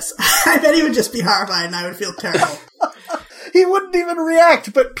about this. I bet he would just be horrified and I would feel terrible. He wouldn't even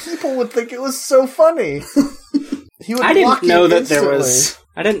react, but people would think it was so funny. He would I didn't know that instantly.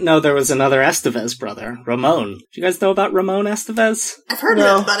 I didn't know there was another Estevez brother, Ramon. Do you guys know about Ramon Estevez? I've heard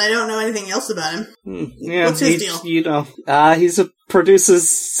of him, but I don't know anything else about him. Yeah, what's his deal? You know, he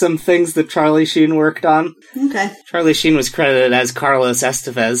produces some things that Charlie Sheen worked on. Okay. Charlie Sheen was credited as Carlos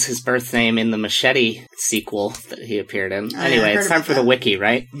Estevez, his birth name in the Machete sequel that he appeared in. Anyway, it's time for the wiki,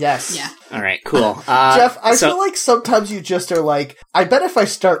 right? Yes. Yeah. All right, cool. Jeff, I feel like sometimes you just are like, I bet if I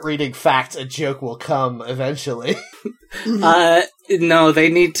start reading facts, a joke will come eventually. No, they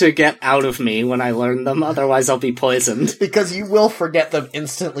need to get out of me when I learn them, otherwise I'll be poisoned. Because you will forget them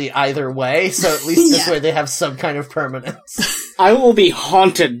instantly either way, so at least this way they have some kind of permanence. I will be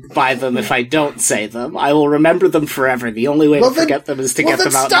haunted by them if I don't say them. I will remember them forever. The only way to forget them is to get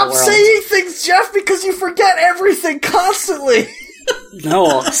them out in the world. Stop saying things, Jeff, because you forget everything constantly!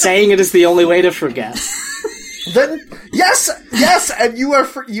 No, saying it is the only way to forget. Then, yes, and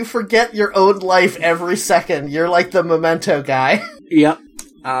you forget your own life every second. You're like the Memento guy. Yep.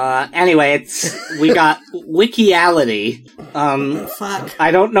 Anyway, we got Wikiality. Fuck.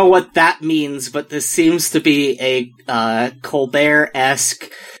 I don't know what that means, but this seems to be a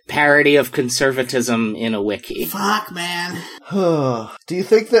Colbert-esque parody of conservatism in a wiki. Fuck, man. Do you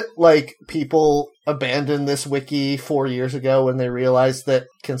think that, like, people abandoned this wiki 4 years ago when they realized that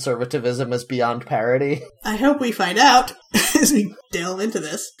conservatism is beyond parody? I hope we find out as we delve into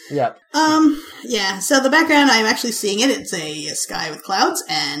this. Yep. Yeah, so the background, I'm actually seeing it. It's a sky with clouds,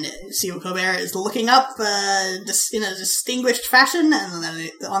 and Stephen Colbert is looking up in a distinguished fashion, and then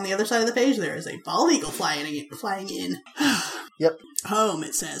on the other side of the page, there is a bald eagle flying in. Yep. Home,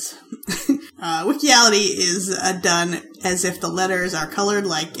 it says. Wikiality is done as if the letters are colored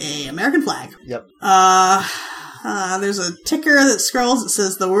like a American flag. Yep. There's a ticker that scrolls that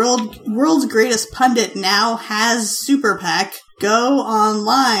says the world's greatest pundit now has super PAC. go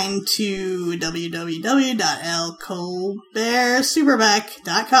online to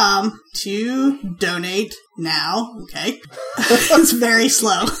www.lcolbertsuperback.com to donate now. Okay. It's very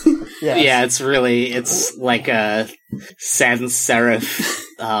slow. Yes. Yeah, it's like a sans serif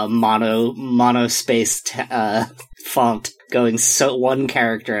monospaced font going one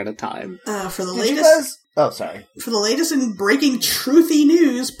character at a time. For the latest... sorry. For the latest in breaking truthy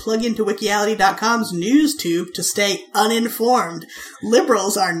news, plug into Wikiality.com's news tube to stay uninformed.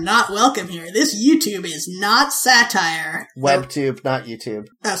 Liberals are not welcome here. This YouTube is not satire. WebTube, not YouTube.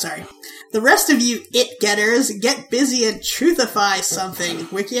 Oh, sorry. The rest of you it-getters, get busy and truthify something.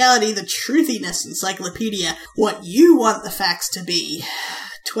 Wikiality, the truthiness encyclopedia. What you want the facts to be.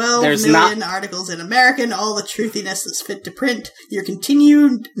 12 million articles in American, all the truthiness that's fit to print. Your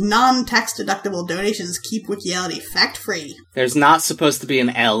continued non-tax-deductible donations keep Wikiality fact-free. There's not supposed to be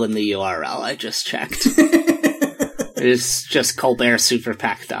an L in the URL, I just checked. It's just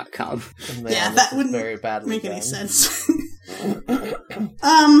colbertsuperpack.com. Yeah, that wouldn't very badly make done. any sense.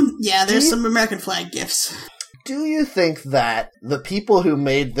 There's some American flag gifs. Do you think that the people who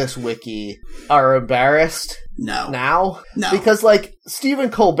made this wiki are embarrassed? No. Now? No. Because, Stephen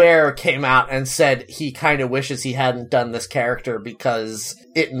Colbert came out and said he kind of wishes he hadn't done this character because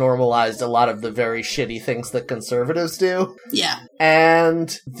it normalized a lot of the very shitty things that conservatives do. Yeah.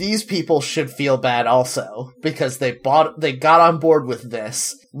 And these people should feel bad also, because they got on board with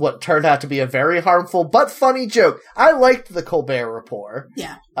this, what turned out to be a very harmful but funny joke. I liked the Colbert Report.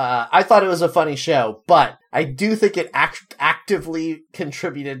 Yeah. I thought it was a funny show, but I do think it actively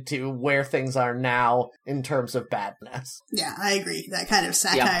contributed to where things are now in terms of badness. Yeah, I agree. That kind of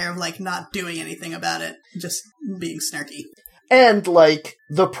satire of, not doing anything about it, just being snarky. And,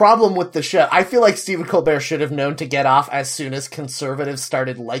 the problem with the show, I feel like Stephen Colbert should have known to get off as soon as conservatives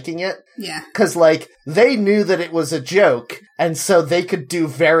started liking it. Yeah. Because, they knew that it was a joke, and so they could do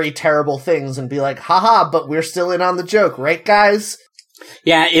very terrible things and be like, haha, but we're still in on the joke, right, guys?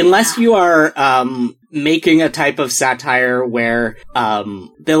 Yeah, unless you are making a type of satire where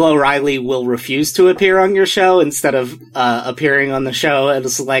Bill O'Reilly will refuse to appear on your show instead of appearing on the show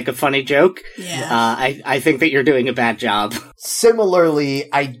as a funny joke. Yeah. I think that you're doing a bad job.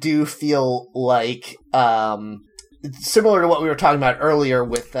 Similarly, I do feel like similar to what we were talking about earlier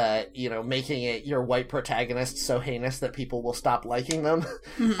with, making it your white protagonist so heinous that people will stop liking them.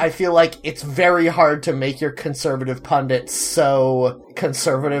 Mm-hmm. I feel like it's very hard to make your conservative pundits so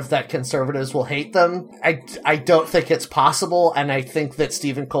conservative that conservatives will hate them. I don't think it's possible, and I think that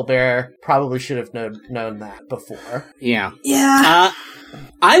Stephen Colbert probably should have known that before. Yeah. Yeah.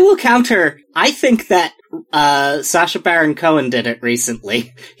 I will counter. I think that Sacha Baron Cohen did it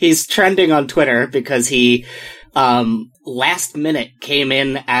recently. He's trending on Twitter because he last minute came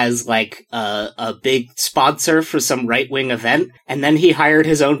in as a big sponsor for some right-wing event, and then he hired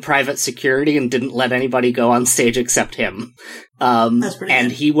his own private security and didn't let anybody go on stage except him. That's pretty and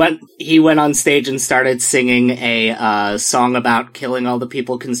good. he went on stage and started singing a song about killing all the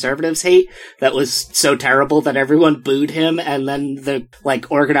people conservatives hate that was so terrible that everyone booed him, and then the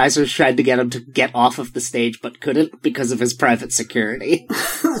organizers tried to get him to get off of the stage but couldn't because of his private security.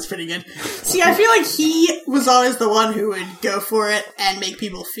 That's pretty good. See, I feel like he was always the one who would go for it and make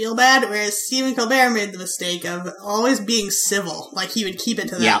people feel bad, whereas Stephen Colbert made the mistake of always being civil. He would keep it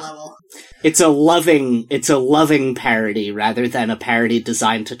to that level. It's a loving parody rather than a parody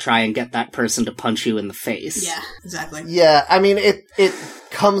designed to try and get that person to punch you in the face. Yeah, exactly. Yeah, I mean, it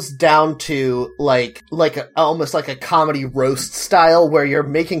comes down to almost like a comedy roast style where you're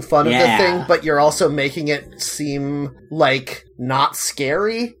making fun of the thing, but you're also making it seem not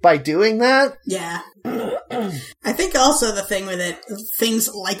scary by doing that. Yeah. I think also the thing with it, things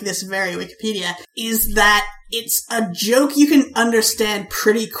like this very Wikipedia, is that it's a joke you can understand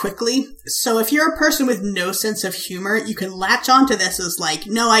pretty quickly. So if you're a person with no sense of humor, you can latch onto this as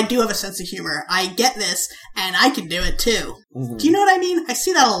no, I do have a sense of humor. I get this, and I can do it too. Mm-hmm. Do you know what I mean? I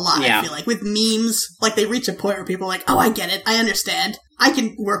see that a lot, I feel like. With memes, they reach a point where people are oh, I get it, I understand. I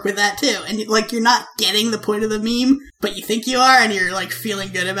can work with that too. And you're not getting the point of the meme, but you think you are, and you're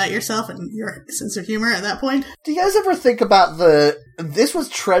feeling good about yourself and your sense of humor at that point. Do you guys ever think about this was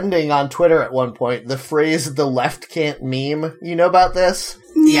trending on Twitter at one point, the phrase, the left can't meme? You know about this?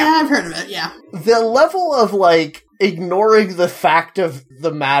 Yeah, I've heard of it, yeah. The level of ignoring the fact of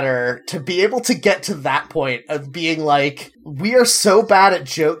the matter to be able to get to that point of being like, we are so bad at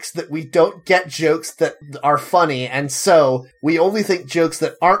jokes that we don't get jokes that are funny, and so we only think jokes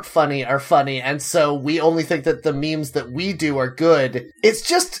that aren't funny are funny, and so we only think that the memes that we do are good.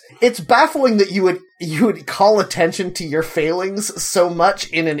 It's baffling that you would call attention to your failings so much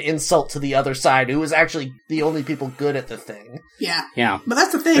in an insult to the other side, who is actually the only people good at the thing. Yeah. Yeah. But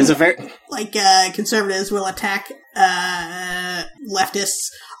that's the thing. Conservatives will attack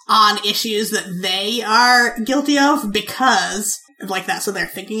leftists on issues that they are guilty of because that's what they're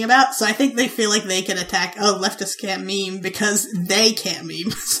thinking about. So I think they feel like they can attack, leftists can't meme because they can't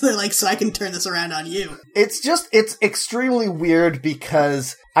meme. So they're like, so I can turn this around on you. It's extremely weird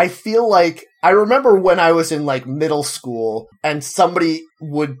because I feel like I remember when I was in middle school and somebody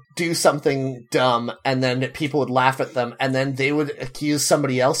would do something dumb and then people would laugh at them and then they would accuse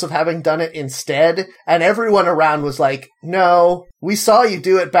somebody else of having done it instead. And everyone around was like, no, we saw you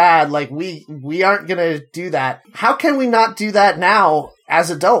do it bad. We aren't going to do that. How can we not do that now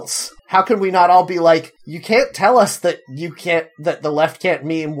as adults? How can we not all be like, you can't tell us that that the left can't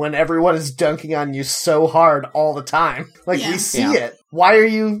meme when everyone is dunking on you so hard all the time? We see it. Why do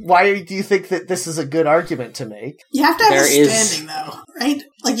you think that this is a good argument to make? You have to have standing though, right?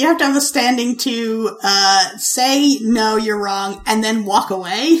 You have to have the standing to, say, no, you're wrong, and then walk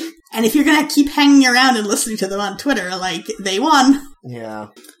away. And if you're gonna keep hanging around and listening to them on Twitter, they won. Yeah.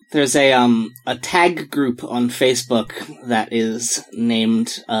 There's a tag group on Facebook that is named,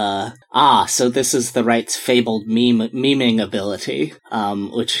 so this is the right's fabled memeing ability,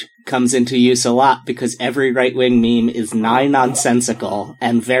 which comes into use a lot because every right-wing meme is nonsensical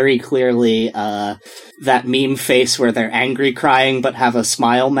and very clearly, that meme face where they're angry crying but have a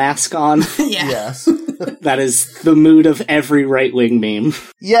smile mask on. Yeah. Yes. That is the mood of every right-wing meme.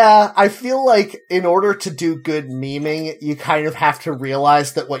 Yeah, I feel like in order to do good memeing, you kind of have to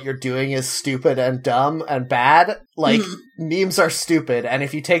realize that what you're doing is stupid and dumb and bad. Memes are stupid, and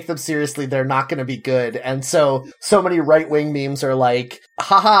if you take them seriously, they're not going to be good. And so many right-wing memes are like,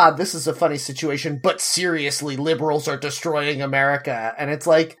 haha, this is a funny situation, but seriously, liberals are destroying America. And it's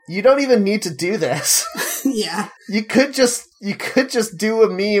like, you don't even need to do this. Yeah. You could just do a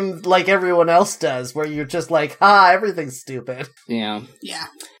meme like everyone else does, where you're just like, everything's stupid. Yeah. Yeah.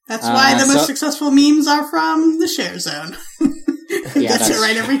 That's why the most successful memes are from the share zone. Gets it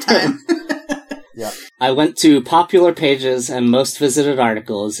right every time. Yeah. I went to popular pages and most visited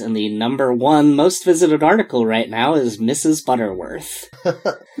articles, and the number one most visited article right now is Mrs. Butterworth.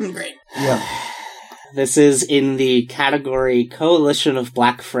 Great. Yeah. This is in the category Coalition of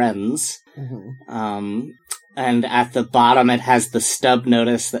Black Friends. Mm-hmm. And at the bottom it has the stub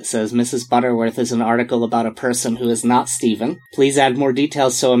notice that says, Mrs. Butterworth is an article about a person who is not Stephen. Please add more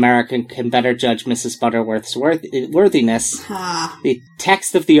details so America can better judge Mrs. Butterworth's worthiness. The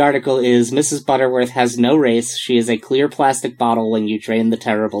text of the article is, Mrs. Butterworth has no race. She is a clear plastic bottle when you drain the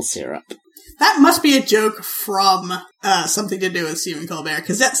terrible syrup. That must be a joke from Something to Do with Stephen Colbert,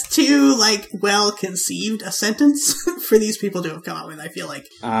 because that's too, well-conceived a sentence for these people to have come up with, I feel like.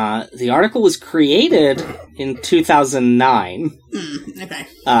 The article was created in 2009. Okay.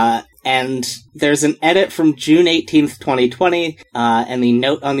 And there's an edit from June 18th, 2020, and the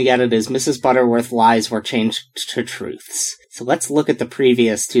note on the edit is, Mrs. Butterworth lies were changed to truths. So let's look at the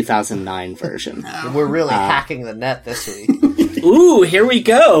previous 2009 version. We're really hacking the net this week. Ooh, here we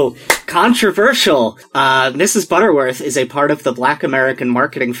go! Controversial! Mrs. Butterworth is a part of the Black American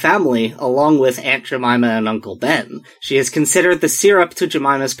marketing family, along with Aunt Jemima and Uncle Ben. She is considered the syrup to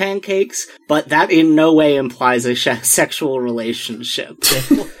Jemima's pancakes, but that in no way implies a sexual relationship.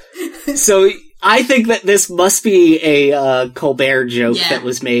 So I think that this must be a Colbert joke that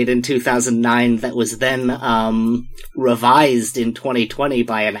was made in 2009 that was then revised in 2020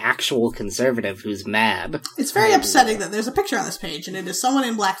 by an actual conservative who's mad. It's very upsetting that there's a picture on this page, and it is someone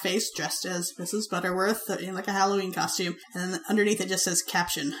in blackface dressed as Mrs. Butterworth in a Halloween costume, and then underneath it just says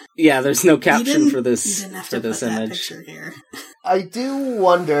caption. Yeah, there's no caption for this image. That picture here. I do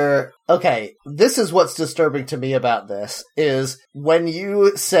wonder, okay, this is what's disturbing to me about this, is when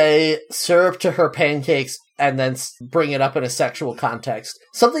you say syrup to her pancakes and then bring it up in a sexual context.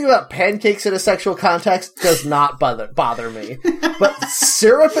 Something about pancakes in a sexual context does not bother me. But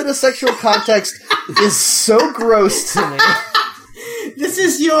syrup in a sexual context is so gross to me. This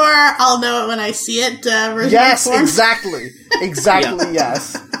is your I'll know it when I see it version. Yes, exactly. Exactly,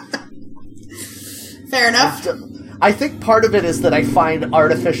 yes. Fair enough. I think part of it is that I find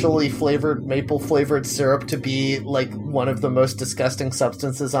artificially flavored, maple-flavored syrup to be, like, one of the most disgusting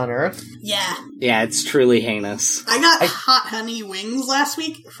substances on Earth. Yeah. Yeah, it's truly heinous. I got hot honey wings last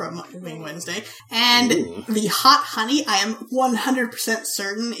week from Wing Wednesday, and the hot honey, I am 100%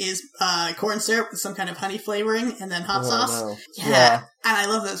 certain, is corn syrup with some kind of honey flavoring, and then hot sauce. No. Yeah. And I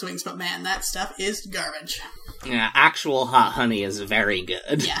love those wings, but man, that stuff is garbage. Yeah, actual hot honey is very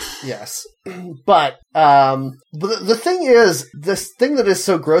good. Yeah. Yes. But the thing is, this thing that is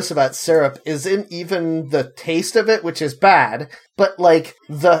so gross about syrup isn't even the taste of it, which is bad, but, like,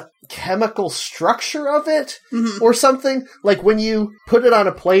 the chemical structure of it or something. Like, when you put it on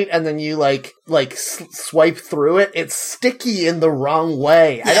a plate and then you, swipe through it, it's sticky in the wrong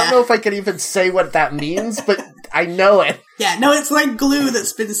way. Yeah. I don't know if I can even say what that means, but I know it. Yeah, no, it's like glue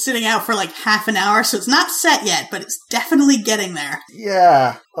that's been sitting out for like half an hour, so it's not set yet, but it's definitely getting there.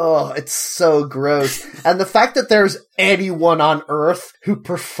 Yeah. Oh, it's so gross. And the fact that there's anyone on Earth who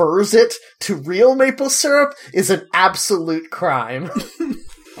prefers it to real maple syrup is an absolute crime.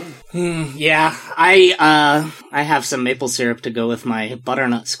 Yeah, I have some maple syrup to go with my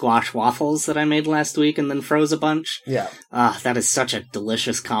butternut squash waffles that I made last week and then froze a bunch. Yeah. That is such a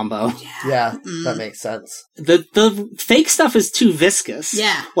delicious combo. Yeah, that makes sense. The fake stuff is too viscous.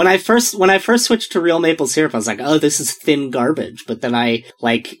 Yeah. When I first switched to real maple syrup, I was like, oh, this is thin garbage. But then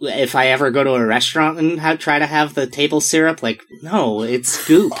if I ever go to a restaurant and try to have the table syrup, no, it's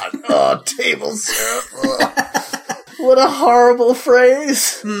goop. Oh, table syrup. What a horrible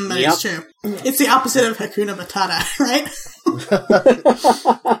phrase. That is true. It's the opposite of Hakuna Matata, right?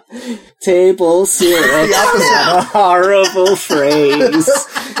 Table syrup. The opposite. A horrible phrase.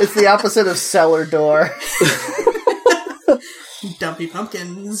 It's the opposite of cellar door. Dumpy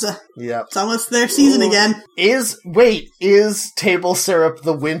pumpkins. Yep. It's almost their season again. Is table syrup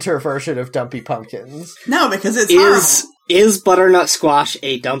the winter version of Dumpy Pumpkins? No, because it's horrible. Is butternut squash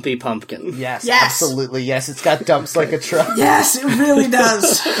a dumpy pumpkin? Yes, absolutely. Yes, it's got dumps like a truck. Yes, it really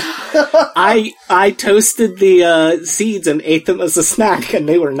does. I toasted the seeds and ate them as a snack, and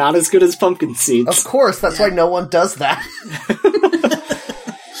they were not as good as pumpkin seeds. Of course, that's why no one does that.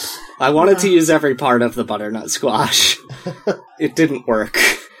 I wanted to use every part of the butternut squash. It didn't work.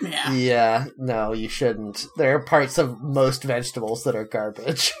 Yeah, no, you shouldn't. There are parts of most vegetables that are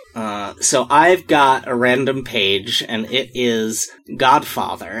garbage. So I've got a random page, and it is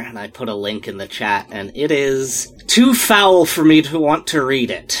Godfather, and I put a link in the chat, and it is too foul for me to want to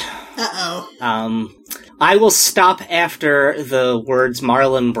read it. Uh-oh. I will stop after the words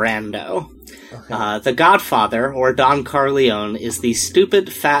Marlon Brando. Okay. The Godfather, or Don Corleone, is the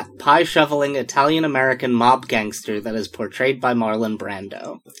stupid, fat, pie-shoveling Italian-American mob gangster that is portrayed by Marlon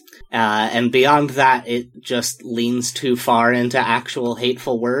Brando. And beyond that, it just leans too far into actual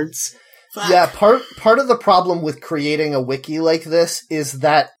hateful words. Yeah, part of the problem with creating a wiki like this is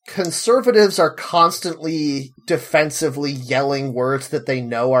that conservatives are constantly defensively yelling words that they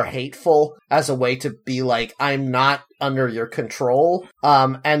know are hateful as a way to be like, I'm not under your control.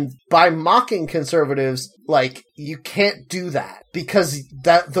 And by mocking conservatives, you can't do that because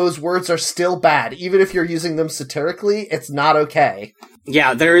those words are still bad. Even if you're using them satirically, it's not okay.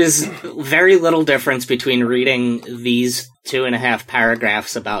 Yeah, there is very little difference between reading these 2.5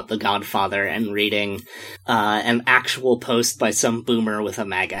 paragraphs about The Godfather and reading an actual post by some boomer with a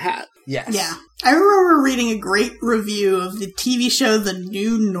MAGA hat. Yes. Yeah. I remember reading a great review of the TV show The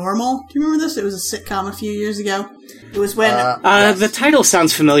New Normal. Do you remember this? It was a sitcom a few years ago. It was when... yes. The title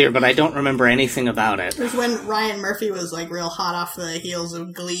sounds familiar, but I don't remember anything about it. It was when Ryan Murphy was, real hot off the heels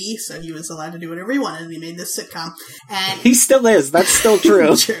of Glee, so he was allowed to do whatever he wanted, and he made this sitcom. And he still is. That's still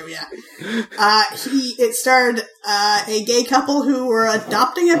true. True, yeah. It starred a gay couple who were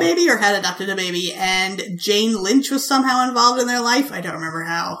adopting a baby, or had adopted a baby, and Jane Lynch was somehow involved in their life. I don't remember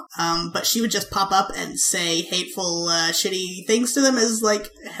how. But she would just pop up and say hateful, shitty things to them as,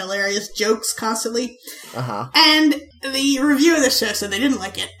 hilarious jokes constantly. Uh-huh. And the review of this show said they didn't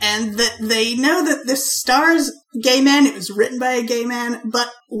like it, and that they know that this stars gay men, it was written by a gay man, but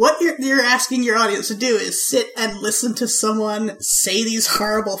what you're asking your audience to do is sit and listen to someone say these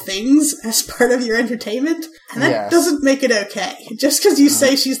horrible things as part of your entertainment, and that doesn't make it okay. Just because you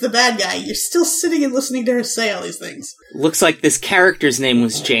say she's the bad guy, you're still sitting and listening to her say all these things. Looks like this character's name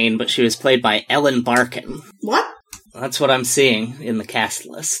was Jane, but she was played by Ellen Barkin. What? That's what I'm seeing in the cast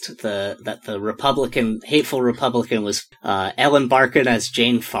list. That the hateful Republican was Ellen Barkin as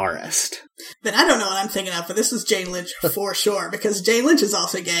Jane Forrest. Then I don't know what I'm thinking of, but this is Jane Lynch for sure, because Jane Lynch is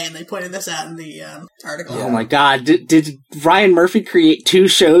also gay, and they pointed this out in the article. Oh my god, did Ryan Murphy create 2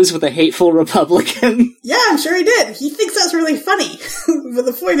 shows with a hateful Republican? Yeah, I'm sure he did. He thinks that's really funny. But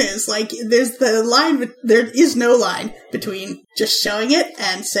the point is, like, there's the line, there is no line between just showing it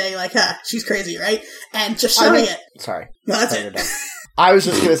and saying, like, she's crazy, right? And just showing it. Sorry. No, that's it. I was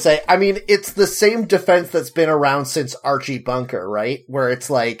just going to say, I mean, it's the same defense that's been around since Archie Bunker, right? Where it's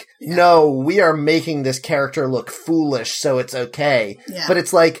like, no, we are making this character look foolish, so it's okay. Yeah. But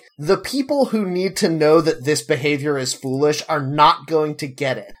it's like, the people who need to know that this behavior is foolish are not going to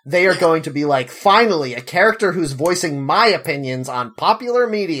get it. They are going to be like, finally, a character who's voicing my opinions on popular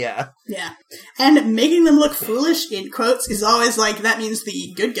media. Yeah. And making them look foolish, in quotes, is always like, that means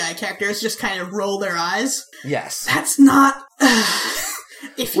the good guy characters just kind of roll their eyes. Yes. That's not...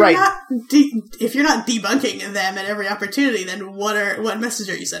 If you're not debunking them at every opportunity, then what message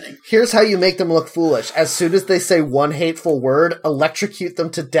are you sending? Here's how you make them look foolish. As soon as they say one hateful word, electrocute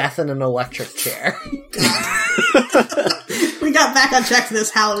them to death in an electric chair. We got back on track to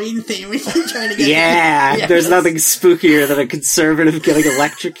this Halloween theme. We keep trying to get yes. There's nothing spookier than a conservative getting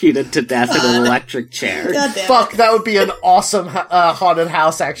electrocuted to death in an electric chair. Fuck, that would be an awesome haunted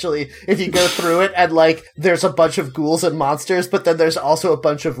house, actually. If you go through it and, like, there's a bunch of ghouls and monsters, but then there's also a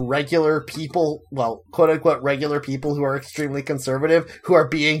bunch of regular people, well, quote-unquote regular people who are extremely conservative, who are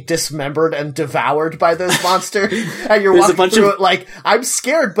being dismembered and devoured by those monsters. And you're walking through it like, I'm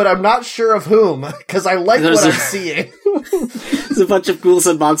scared, but I'm not sure of whom, because I like what I'm seeing. There's a bunch of ghouls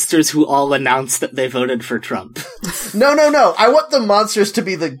and monsters who all announce that they voted for Trump. No. I want the monsters to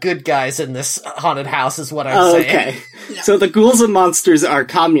be the good guys in this haunted house, is what I'm saying. Okay. Yeah. So the ghouls and monsters are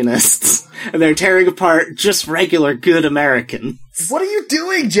communists, and they're tearing apart just regular good Americans. What are you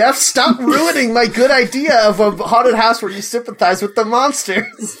doing, Jeff? Stop ruining my good idea of a haunted house where you sympathize with the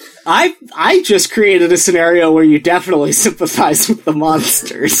monsters. I just created a scenario where you definitely sympathize with the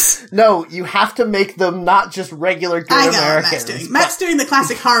monsters. No, you have to make them not just regular good Americans. Matt's doing the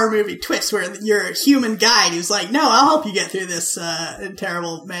classic horror movie twist where you're a human guide who's like, no, I'll help you get through this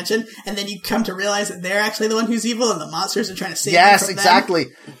terrible mansion. And then you come to realize that they're actually the one who's evil and the monsters are trying to save you from them. Yes, exactly.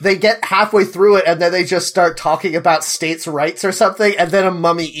 They get halfway through it and then they just start talking about states' rights or something, and then a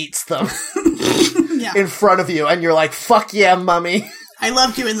mummy eats them in front of you. And you're like, fuck yeah, mummy. I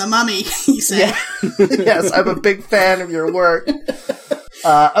loved you in The Mummy, you say. Yeah. Yes, I'm a big fan of your work.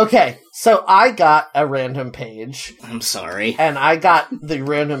 Okay, so I got a random page. I'm sorry. And I got the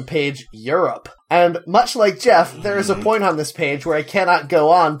random page Europe. And much like Jeff, there is a point on this page where I cannot go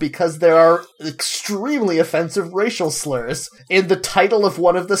on because there are extremely offensive racial slurs in the title of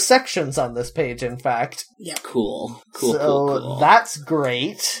one of the sections on this page, in fact. Yeah. Cool. So that's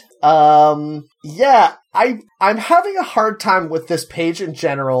great. Yeah, I'm having a hard time with this page in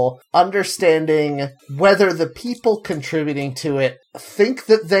general, understanding whether the people contributing to it think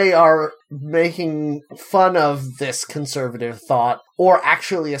that they are making fun of this conservative thought or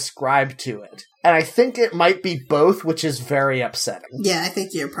actually ascribe to it. And I think it might be both, which is very upsetting. Yeah, I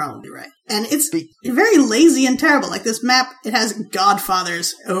think you're probably right. And it's very lazy and terrible. Like, this map, it has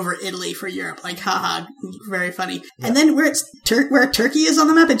Godfathers over Italy for Europe. Like, haha, very funny. Yeah. And then where where Turkey is on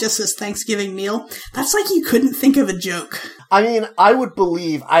the map, it just says Thanksgiving meal. That's like you couldn't think of a joke. I mean, I would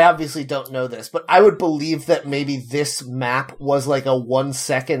believe, I obviously don't know this, but I would believe that maybe this map was like a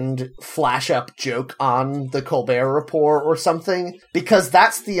 1-second flash-up joke on the Colbert Report or something, because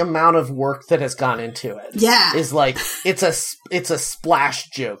that's the amount of work that has gone into it. Yeah. Is like, it's a splash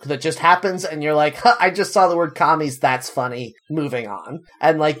joke that just happens and you're like, huh, I just saw the word commies, that's funny, moving on.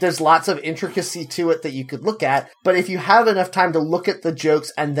 And like, there's lots of intricacy to it that you could look at, but if you have enough time to look at the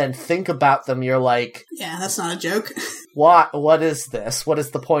jokes and then think about them, you're like... Yeah, that's not a joke. What is this? What is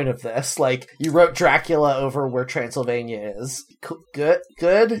the point of this? Like, you wrote Dracula over where Transylvania is. Good?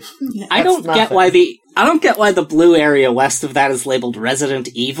 Yeah. I don't get why the blue area west of that is labeled Resident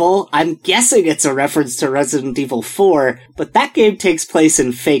Evil. I'm guessing it's a reference to Resident Evil 4, but that game takes place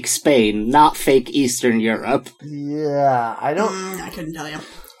in fake Spain, not fake Eastern Europe. Yeah, I don't... I couldn't tell you.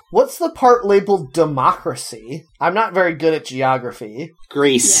 What's the part labeled democracy? I'm not very good at geography.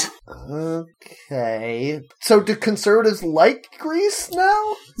 Greece. Yeah. Okay. So do conservatives like Greece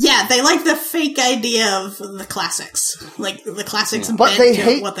now? Yeah, they like the fake idea of the classics. Like, the classics but they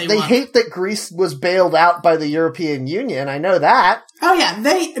hate what they want. They hate that Greece was bailed out by the European Union. I know that. Oh yeah,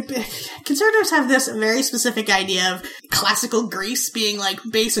 conservatives have this very specific idea of classical Greece being like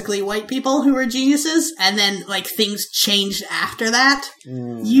basically white people who were geniuses, and then like things changed after that.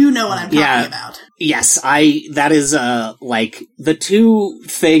 You know what I'm talking about. Yes, that is like the two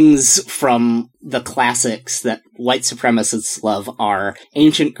things things from the classics that white supremacists love are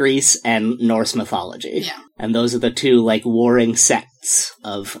ancient Greece and Norse mythology. Yeah. And those are the two, like, warring sects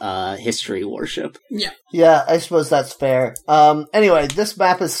of history worship. Yeah. Yeah, I suppose that's fair. Anyway, this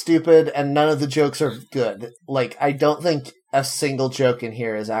map is stupid and none of the jokes are good. Like, I don't think a single joke in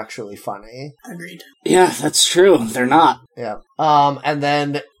here is actually funny. Agreed. Yeah, that's true. They're not. Yeah. And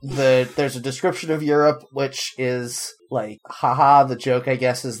then there's a description of Europe, which is like, haha, the joke, I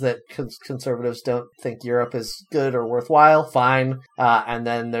guess, is that conservatives don't think Europe is good or worthwhile. Fine. And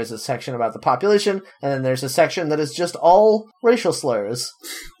then there's a section about the population, and then there's a section that is just all racial slurs.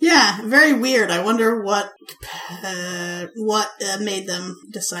 Yeah, very weird. I wonder what made them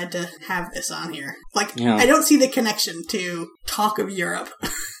decide to have this on here. Like, yeah. I don't see the connection to talk of Europe.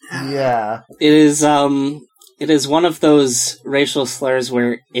 Yeah. It is one of those racial slurs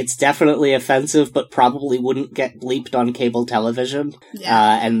where it's definitely offensive, but probably wouldn't get bleeped on cable television.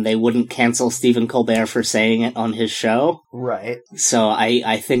 Yeah. And they wouldn't cancel Stephen Colbert for saying it on his show. Right. So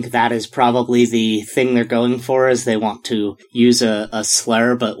I think that is probably the thing they're going for, is they want to use a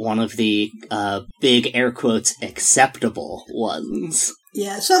slur, but one of the big air quotes acceptable ones.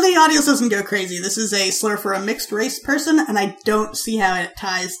 Yeah, so the audience doesn't go crazy. This is a slur for a mixed race person, and I don't see how it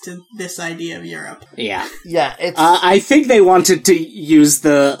ties to this idea of Europe. Yeah. Yeah, it's... I think they wanted to use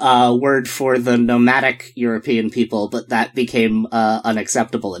the word for the nomadic European people, but that became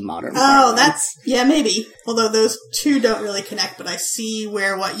unacceptable in modern parlance. Yeah, maybe. Although those two don't really connect, but I see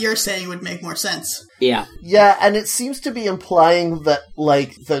where what you're saying would make more sense. Yeah. Yeah, and it seems to be implying that,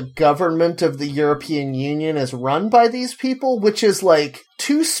 like, the government of the European Union is run by these people, which is, like,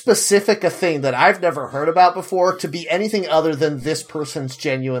 too specific a thing that I've never heard about before to be anything other than this person's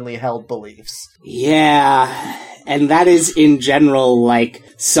genuinely held beliefs. Yeah, and that is in general, like,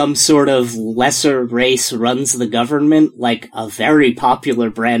 some sort of lesser race runs the government, like a very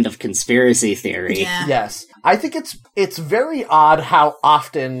popular brand of conspiracy theory. Yeah. Yes. I think it's very odd how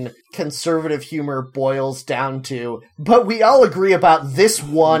often conservative humor boils down to, but we all agree about this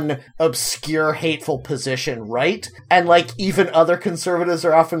one obscure, hateful position, right? And, like, even other conservatives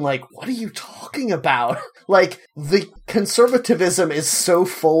are often like, what are you talking about? Like, the conservatism is so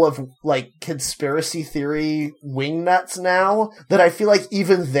full of, like, conspiracy theory wingnuts now that I feel like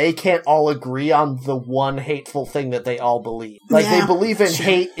even they can't all agree on the one hateful thing that they all believe. Like, they believe in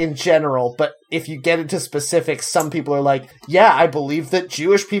hate in general, but if you get into specifics, some people are like, yeah, I believe that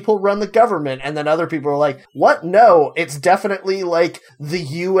Jewish people run the government. And then other people are like, what? No, it's definitely like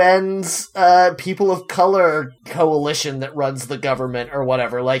the UN's people of color coalition that runs the government or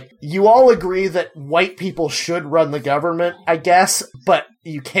whatever. Like, you all agree that white people should run the government, I guess, but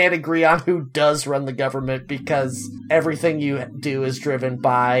you can't agree on who does run the government because everything you do is driven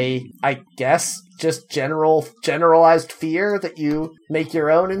by, I guess, just generalized fear that you make your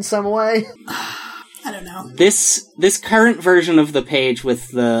own in some way. I don't know. This current version of the page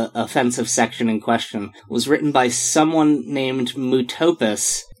with the offensive section in question was written by someone named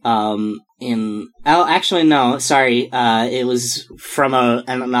Mutopus. It was from an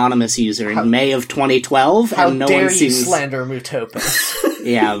anonymous user in May of 2012. How and no dare one seems... you slander Mutopus?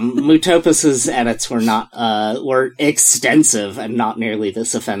 Yeah, Mutopus's edits were extensive and not nearly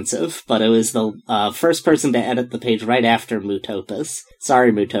this offensive, but it was the first person to edit the page right after Mutopus.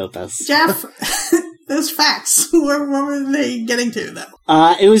 Sorry, Mutopus. Jeff, those facts, where were they getting to, though?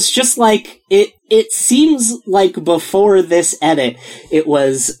 It was just like, it seems like before this edit, it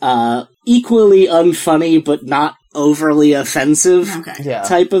was equally unfunny, but not overly offensive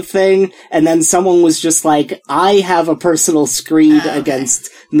type of thing. And then someone was just like, I have a personal screed against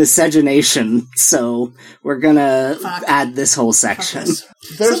miscegenation, so we're gonna add this whole section.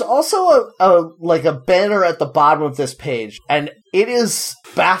 There's also a banner at the bottom of this page, and it is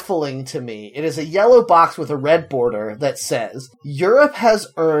baffling to me. It is a yellow box with a red border that says, Europe has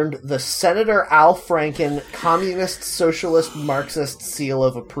earned the Senator Al Franken Communist Socialist Marxist seal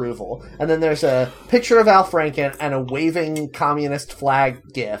of approval. And then there's a picture of Al Franken and a waving communist flag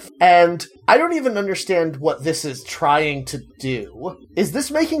gif. And I don't even understand what this is trying to do. Is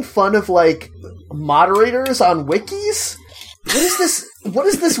this making fun of, like, moderators on wikis? What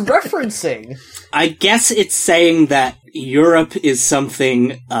is this referencing? I guess it's saying that Europe is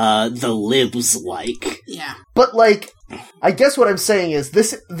something the libs like. Yeah. But, like, I guess what I'm saying is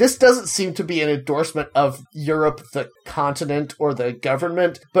this doesn't seem to be an endorsement of Europe the continent or the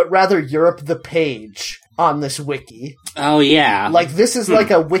government, but rather Europe the page on this wiki. Oh, yeah. Like, this is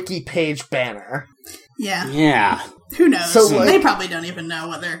like a wiki page banner. Yeah. Yeah. Who knows? So, like, they probably don't even know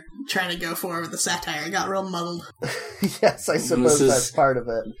what they're trying to go for with the satire. It got real muddled. Yes, I suppose that's part of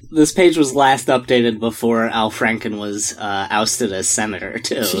it. This page was last updated before Al Franken was ousted as senator,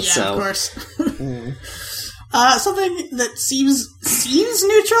 too. Yeah, so. Of course. Something that seems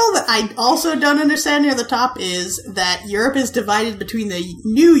neutral that I also don't understand near the top is that Europe is divided between the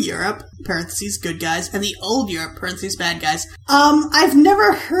new Europe, parentheses, good guys, and the old Europe, parentheses, bad guys. I've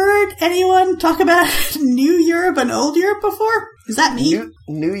never heard anyone talk about New Europe and Old Europe before. Is that me?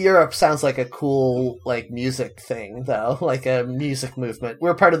 New Europe sounds like a cool, music thing, though. Like a music movement.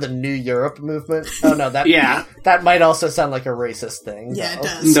 We're part of the New Europe movement. Oh, no, that might also sound like a racist thing. Yeah, though. it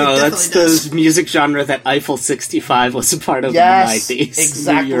does. No, that's the music genre that Eiffel 65 was a part of in the 90s.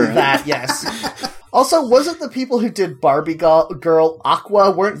 Exactly that, yes. Also, wasn't the people who did Barbie Girl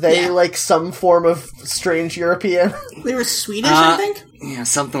Aqua, weren't they, some form of strange European? They were Swedish, I think? Yeah,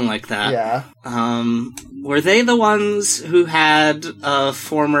 something like that. Yeah. Were they the ones who had a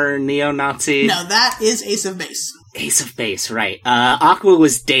former neo-Nazi? No, that is Ace of Base. Ace of Base, right. Aqua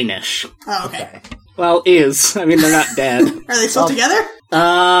was Danish. Oh, okay. Well, is. I mean, they're not dead. Are they still together?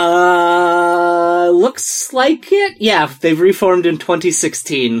 Looks like it. Yeah, they've reformed in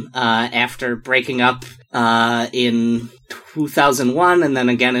 2016, after breaking up, in 2001 and then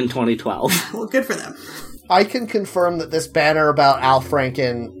again in 2012. Well, good for them. I can confirm that this banner about Al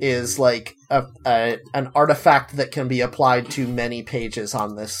Franken is an artifact that can be applied to many pages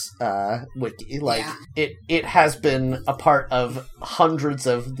on this wiki. It has been a part of hundreds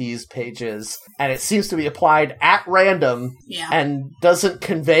of these pages, and it seems to be applied at random and doesn't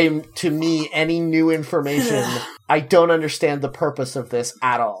convey to me any new information. I don't understand the purpose of this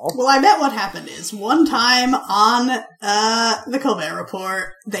at all. Well, I bet what happened is, one time on the Colbert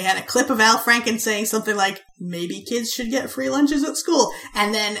Report, they had a clip of Al Franken saying something like, maybe kids should get free lunches at school.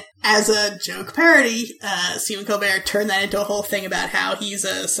 And then, as a joke parody, Stephen Colbert turned that into a whole thing about how he's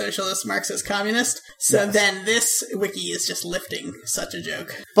a socialist, Marxist, communist. So then this wiki is just lifting such a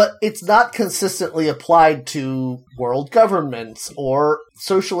joke. But it's not consistently applied to world governments or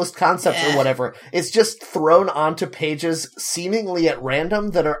socialist concepts or whatever. It's just thrown onto pages seemingly at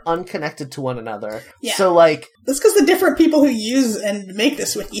random that are unconnected to one another. Yeah. So, that's because the different people who use and make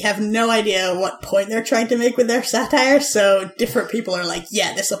this wiki have no idea what point they're trying to make with their satire, so different people are like,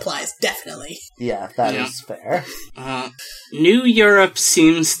 yeah, this applies, definitely. Yeah, that is fair. New Europe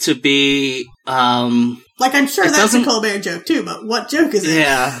seems to be, I'm sure that's a Colbert joke too, but what joke is it?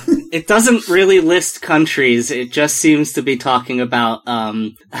 Yeah. It doesn't really list countries, it just seems to be talking about,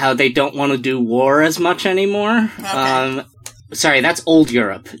 how they don't want to do war as much anymore. Okay. Sorry, that's old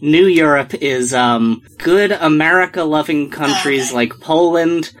Europe. New Europe is, good America-loving countries like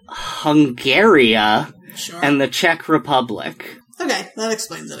Poland, Hungary, and the Czech Republic. Okay, that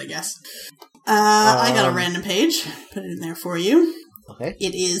explains it, I guess. I got a random page. Put it in there for you. Okay.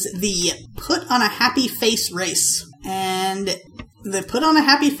 It is the Put on a Happy Face race. And the Put on a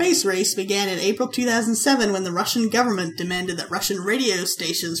Happy Face race began in April 2007 when the Russian government demanded that Russian radio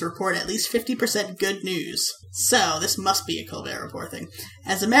stations report at least 50% good news. So, this must be a Colbert Report thing.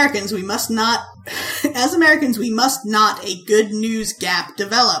 As Americans, we must not a good news gap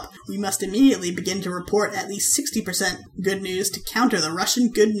develop. We must immediately begin to report at least 60% good news to counter the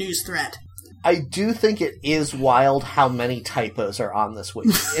Russian good news threat. I do think it is wild how many typos are on this wiki.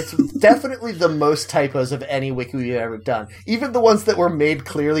 It's definitely the most typos of any wiki we've ever done. Even the ones that were made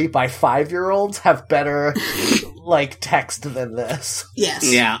clearly by 5-year-olds have better, text than this.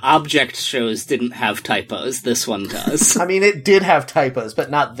 Yes. Yeah, object shows didn't have typos. This one does. I mean, it did have typos,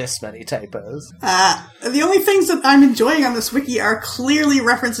 but not this many typos. The only things that I'm enjoying on this wiki are clearly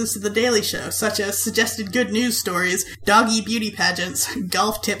references to The Daily Show, such as suggested good news stories, doggy beauty pageants,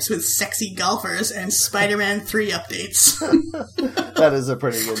 golf tips with sexy golfers, and Spider-Man 3 updates. That is a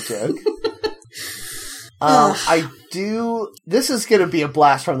pretty good joke. This is going to be a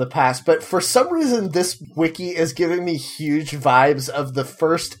blast from the past, but for some reason this wiki is giving me huge vibes of the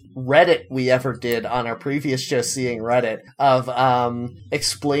first Reddit we ever did on our previous show, Seeing Reddit, of,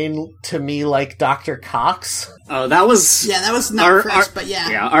 explain to me like Dr. Cox. Oh, that was... Yeah, that was not first, but yeah.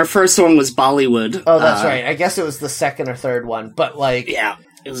 Yeah, our first one was Bollywood. Oh, that's right. I guess it was the second or third one, but Yeah.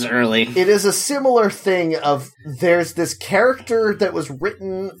 It was early. It is a similar thing of there's this character that was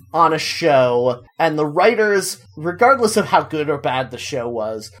written on a show, and the writers, regardless of how good or bad the show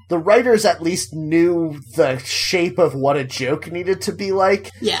was, the writers at least knew the shape of what a joke needed to be like.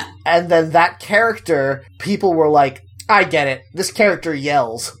 Yeah. And then that character, people were like, I get it. This character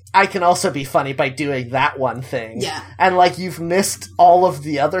yells. I can also be funny by doing that one thing. Yeah. And, like, you've missed all of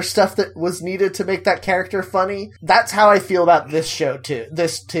the other stuff that was needed to make that character funny. That's how I feel about this show, too.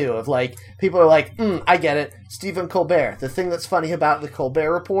 Of, like, people are like, I get it. Stephen Colbert. The thing that's funny about the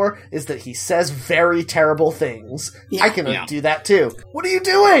Colbert Report is that he says very terrible things. Yeah. I can do that, too. What are you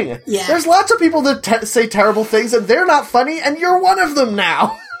doing? Yeah. There's lots of people that say terrible things, and they're not funny, and you're one of them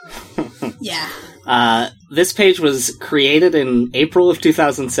now. Yeah. This page was created in April of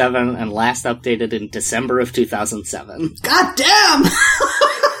 2007 and last updated in December of 2007. God damn!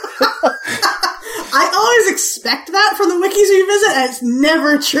 I always expect that from the wikis we visit, and it's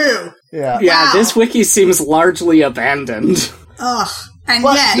never true. Yeah. Yeah, wow. This wiki seems largely abandoned. Ugh. And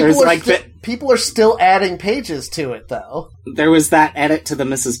but yet... people are still adding pages to it, though. There was that edit to the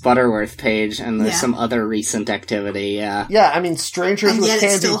Mrs. Butterworth page, and there's some other recent activity, yeah. Yeah, I mean, Strangers with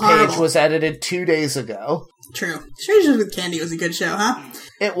Candy page was edited 2 days ago. True. Strangers with Candy was a good show, huh?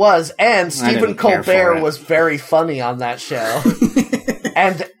 It was, and Stephen Colbert was very funny on that show.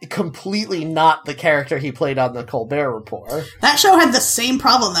 And completely not the character he played on the Colbert Report. That show had the same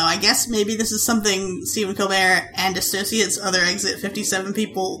problem, though. I guess maybe this is something Stephen Colbert and associates, other Exit 57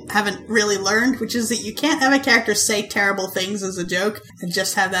 people, haven't really learned, which is that you can't have a character say terrible things as a joke and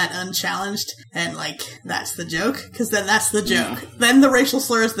just have that unchallenged, and, like, that's the joke, because then that's the joke. Then the racial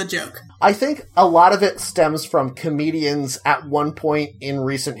slur is the joke. I think a lot of it stems from comedians at one point in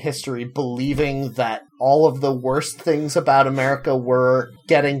recent history believing that all of the worst things about America were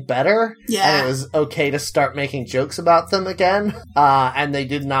getting better. Yeah. And it was okay to start making jokes about them again. And they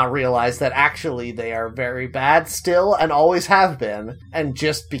did not realize that actually they are very bad still and always have been. And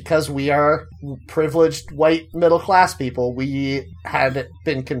just because we are privileged white middle class people, we had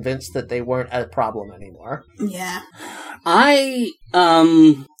been convinced that they weren't a problem anymore. Yeah.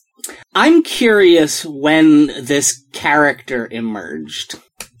 I'm curious when this character emerged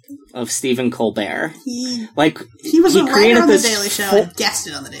of Stephen Colbert. He was a writer on The Daily Show and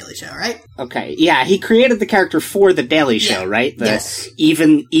guested on The Daily Show, right? Okay, yeah, he created the character for The Daily Show, right? Yes.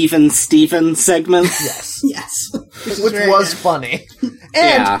 Even Steven segment? Yes. Yes. Which was funny.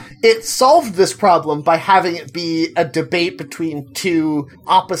 And it solved this problem by having it be a debate between two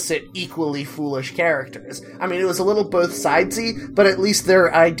opposite, equally foolish characters. I mean, it was a little both sidesy, but at least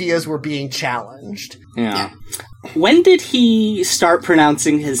their ideas were being challenged. Yeah. When did he start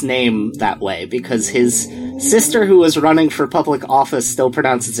pronouncing his name that way? Because his sister, who was running for public office, still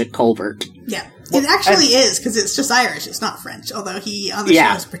pronounces it Colbert. Yeah. It actually is, because it's just Irish, it's not French, although he, on the show,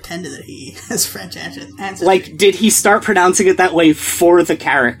 has pretended that he has French ancestry. Like, did he start pronouncing it that way for the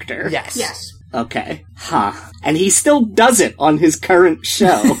character? Yes. Yes. Okay. Huh. And he still does it on his current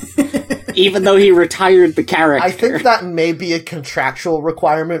show, even though he retired the character. I think that may be a contractual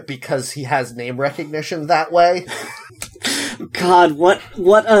requirement because he has name recognition that way. God, what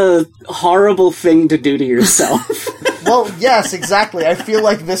a horrible thing to do to yourself. Well, yes, exactly. I feel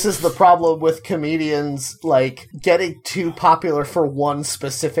like this is the problem with comedians, like, getting too popular for one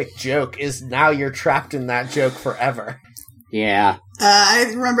specific joke is now you're trapped in that joke forever. Yeah.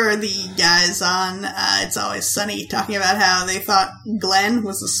 I remember the guys on It's Always Sunny talking about how they thought Glenn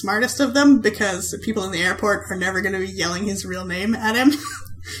was the smartest of them because people in the airport are never going to be yelling his real name at him.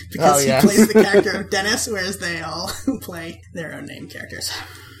 Because he plays the character of Dennis, whereas they all play their own name characters.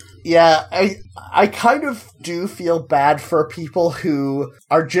 Yeah, I kind of do feel bad for people who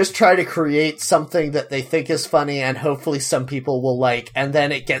are just trying to create something that they think is funny and hopefully some people will like, and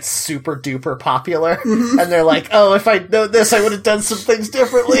then it gets super duper popular, and they're like, oh, if I'd known this, I would have done some things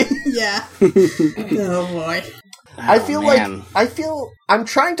differently. Yeah. Oh boy. I'm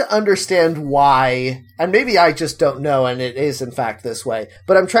trying to understand why, and maybe I just don't know, and it is in fact this way,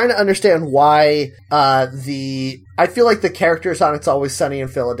 but I'm trying to understand why I feel like the characters on It's Always Sunny in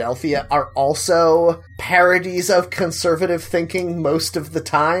Philadelphia are also parodies of conservative thinking most of the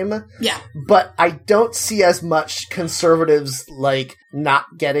time. Yeah. But I don't see as much conservatives, like, not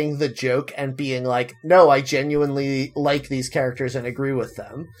getting the joke and being like, no, I genuinely like these characters and agree with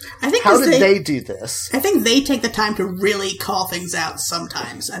them. How did they do this? I think they take the time to really call things out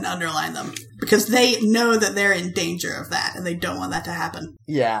sometimes and underline them. Because they know that they're in danger of that, and they don't want that to happen.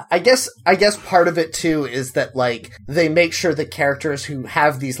 Yeah, I guess part of it, too, is that, like, they make sure the characters who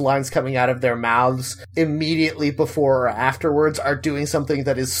have these lines coming out of their mouths immediately before or afterwards are doing something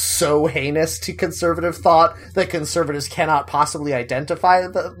that is so heinous to conservative thought that conservatives cannot possibly identify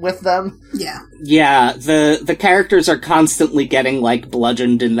with them. Yeah. Yeah, the characters are constantly getting, like,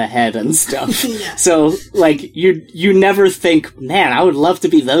 bludgeoned in the head and stuff. Yeah. So, like, you never think, man, I would love to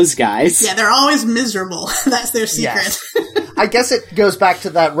be those guys. Yeah, they're always miserable. That's their secret. Yes. I guess it goes back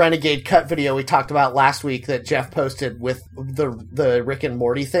to that Renegade cut video we talked about last week that Jeff posted with the Rick and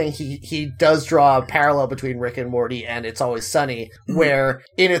Morty thing. He does draw a parallel between Rick and Morty and It's Always Sunny, where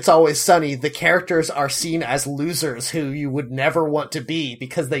in It's Always Sunny, the characters are seen as losers who you would never want to be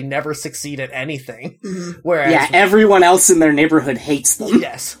because they never succeed at anything. Whereas everyone else in their neighborhood hates them.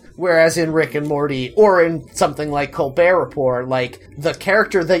 Yes. Whereas in Rick and Morty, or in something like Colbert Report, like, the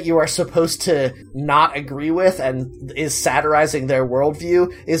character that you are supposed to not agree with and is satirizing their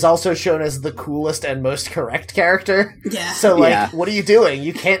worldview is also shown as the coolest and most correct character. Yeah. So, what are you doing?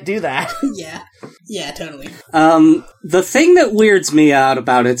 You can't do that. Yeah. Yeah, totally. The thing that weirds me out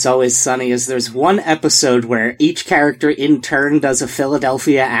about It's Always Sunny is there's one episode where each character in turn does a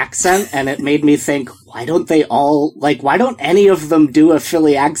Philadelphia accent, and it made me think, why don't any of them do a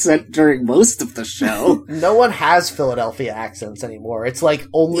Philly accent during most of the show? No one has Philadelphia accents anymore. It's like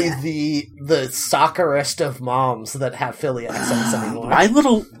only the soccerist of moms that have Philly accents anymore.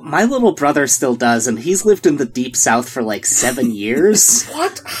 My little brother still does, and he's lived in the Deep South for like 7 years.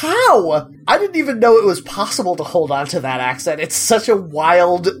 What? How? I didn't even know it was possible to hold on to that accent. It's such a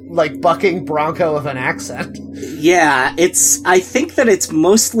wild, like, bucking bronco of an accent. Yeah, I think that it's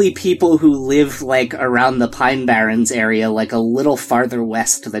mostly people who live, like, around the Pine Barrens area, like a little farther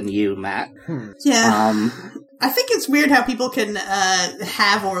west than you, Matt. Yeah. I think it's weird how people can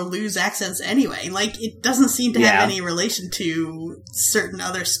have or lose accents anyway. Like, it doesn't seem to have any relation to certain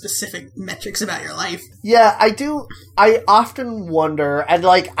other specific metrics about your life. Yeah, I do. I often wonder, and,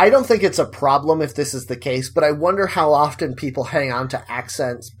 like, I don't think it's a problem if this is the case, but I wonder how often people hang on to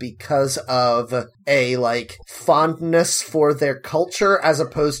accents because of a, like, fondness for their culture as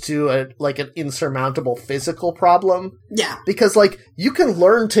opposed to, an insurmountable physical problem. Yeah. Because, like, you can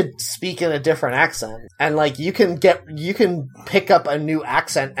learn to speak in a different accent, and, like, you can pick up a new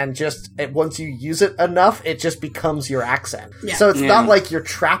accent and just, once you use it enough, it just becomes your accent. Yeah. So it's not like you're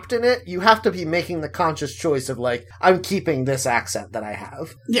trapped in it. You have to be making the conscious choice of, like, I'm keeping this accent that I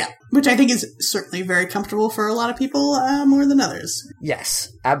have. Yeah. Which I think is certainly very comfortable for a lot of people, more than others. Yes,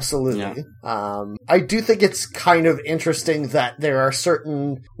 absolutely. Yeah. I do think it's kind of interesting that there are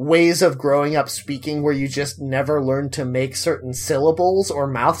certain ways of growing up speaking where you just never learn to make certain syllables or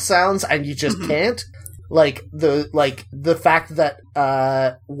mouth sounds, and you just can't. Like the fact that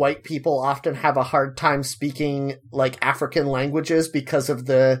white people often have a hard time speaking, like, African languages because of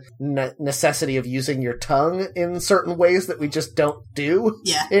the necessity of using your tongue in certain ways that we just don't do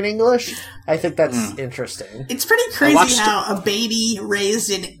in English. I think that's interesting. It's pretty crazy how a baby raised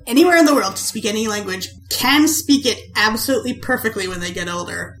in anywhere in the world to speak any language can speak it absolutely perfectly when they get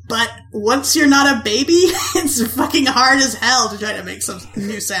older. But once you're not a baby, it's fucking hard as hell to try to make some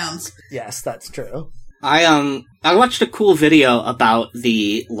new sounds. Yes, that's true. I watched a cool video about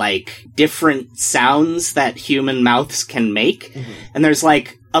the, like, different sounds that human mouths can make, and there's,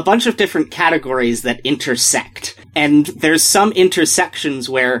 like, a bunch of different categories that intersect. And there's some intersections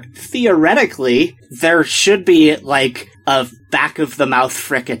where, theoretically, there should be, like, a back-of-the-mouth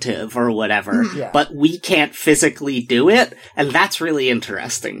fricative or whatever, but we can't physically do it, and that's really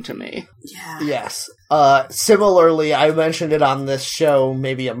interesting to me. Yeah. Yes. Similarly, I mentioned it on this show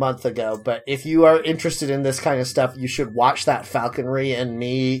maybe a month ago, but if you are interested in this kind of stuff, you should watch that Falconry and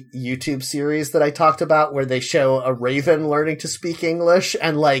Me YouTube series that I talked about, where they show a raven learning to speak English,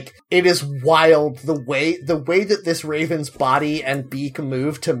 and, like, it is wild the way that this raven's body and beak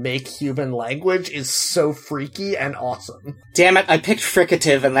move to make human language is so freaky and awesome. Damn it, I picked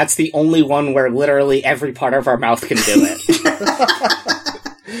fricative, and that's the only one where literally every part of our mouth can do it.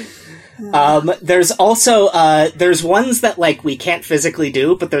 There's also, there's ones that, like, we can't physically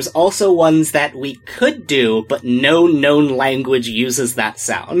do, but there's also ones that we could do, but no known language uses that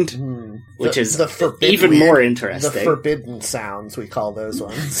sound. Which is even more interesting. The forbidden sounds, we call those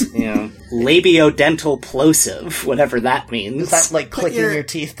ones. Yeah. Labiodental plosive, whatever that means. Is that like clicking your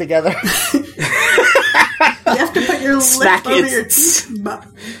teeth together? You have to put your lip over your teeth.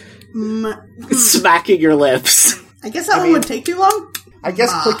 Smacking your lips. I guess that one would take too long. I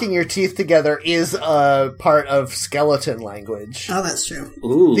guess clicking your teeth together is a part of skeleton language. Oh, that's true.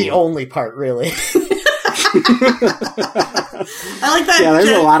 Ooh. The only part, really. I like that. Yeah, there's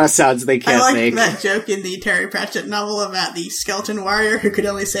a lot of sounds they can't make. I like that joke in the Terry Pratchett novel about the skeleton warrior who could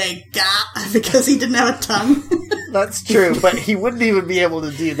only say "gah" because he didn't have a tongue. That's true, but he wouldn't even be able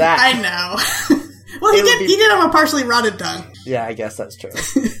to do that. I know. Well, he did have a partially rotted tongue. Yeah, I guess that's true.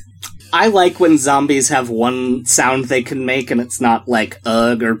 I like when zombies have one sound they can make and it's not like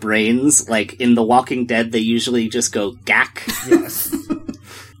ugh or brains. Like in The Walking Dead, they usually just go gack. Yes.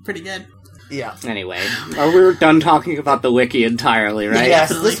 Pretty good. Yeah. Anyway, we're done talking about the wiki entirely, right? Yes,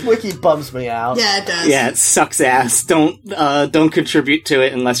 this wiki bums me out. Yeah, it does. Yeah, it sucks ass. Don't contribute to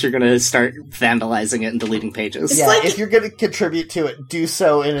it unless you're going to start vandalizing it and deleting pages. Yeah, if you're going to contribute to it, do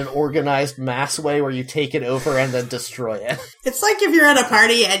so in an organized mass way where you take it over and then destroy it. It's like if you're at a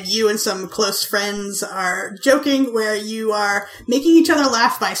party and you and some close friends are joking where you are making each other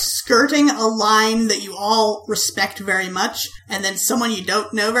laugh by skirting a line that you all respect very much, and then someone you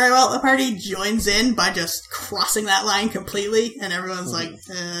don't know very well at the party joins in by just crossing that line completely, and everyone's like,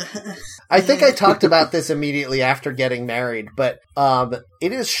 I think I talked about this immediately after getting married, but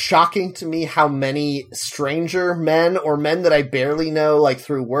it is shocking to me how many stranger men or men that I barely know, like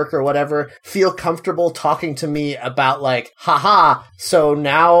through work or whatever, feel comfortable talking to me about like, haha, so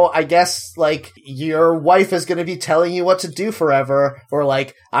now I guess like your wife is going to be telling you what to do forever, or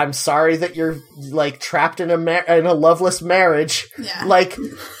like, I'm sorry that you're like trapped in a loveless marriage. Yeah. Like,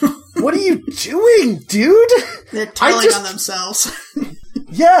 what are you doing, dude? They're telling on themselves.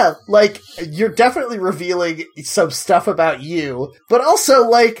 Yeah, like, you're definitely revealing some stuff about you, but also,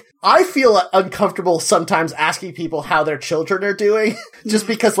 like, I feel uncomfortable sometimes asking people how their children are doing, just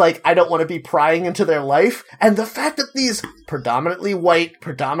because, like, I don't want to be prying into their life, and the fact that these predominantly white,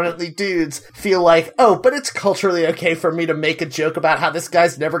 predominantly dudes feel like, oh, but it's culturally okay for me to make a joke about how this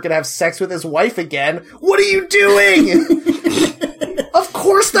guy's never gonna have sex with his wife again. What are you doing? Of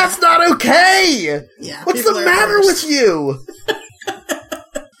course that's not okay! Yeah, what's the matter with you?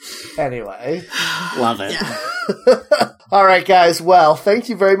 Anyway. Love it. Yeah. All right, guys. Well, thank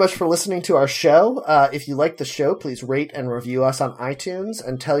you very much for listening to our show. If you like the show, please rate and review us on iTunes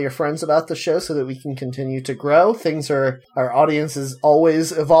and tell your friends about the show so that we can continue to grow. Our audience is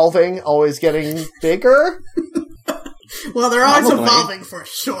always evolving, always getting bigger. Well, they're always evolving for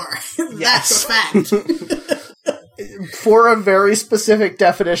sure. Yes. That's a fact. For a very specific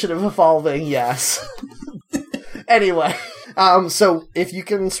definition of evolving, yes. Anyway. So if you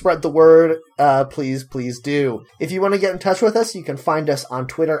can spread the word, please do. If you want to get in touch with us, you can find us on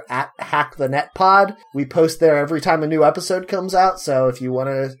Twitter at HackTheNetPod. We post there every time a new episode comes out, so if you want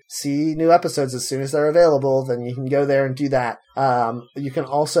to see new episodes as soon as they're available, then you can go there and do that. You can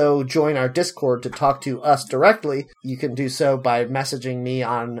also join our Discord to talk to us directly. You can do so by messaging me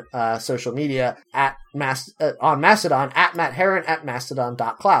on social media on Mastodon at Matt Heron at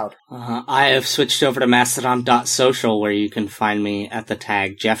mastodon.cloud. I have switched over to mastodon.social, where you can find me at the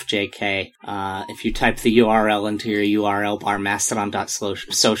tag JeffJK. If you type the URL into your URL bar,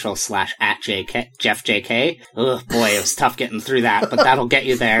 mastodon.social/@JeffJK. Oh boy, it was tough getting through that, but that'll get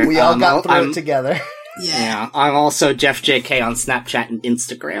you there. We all got through it together. Yeah. I'm also JeffJK on Snapchat and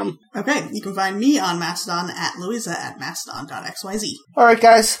Instagram. Okay, you can find me on Mastodon at Louisa at mastodon.xyz. Alright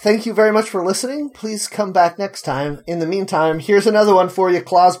guys, thank you very much for listening. Please come back next time. In the meantime, here's another one for you,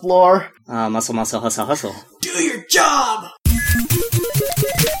 Claus Blore. Muscle, muscle, hustle, hustle. Do your job!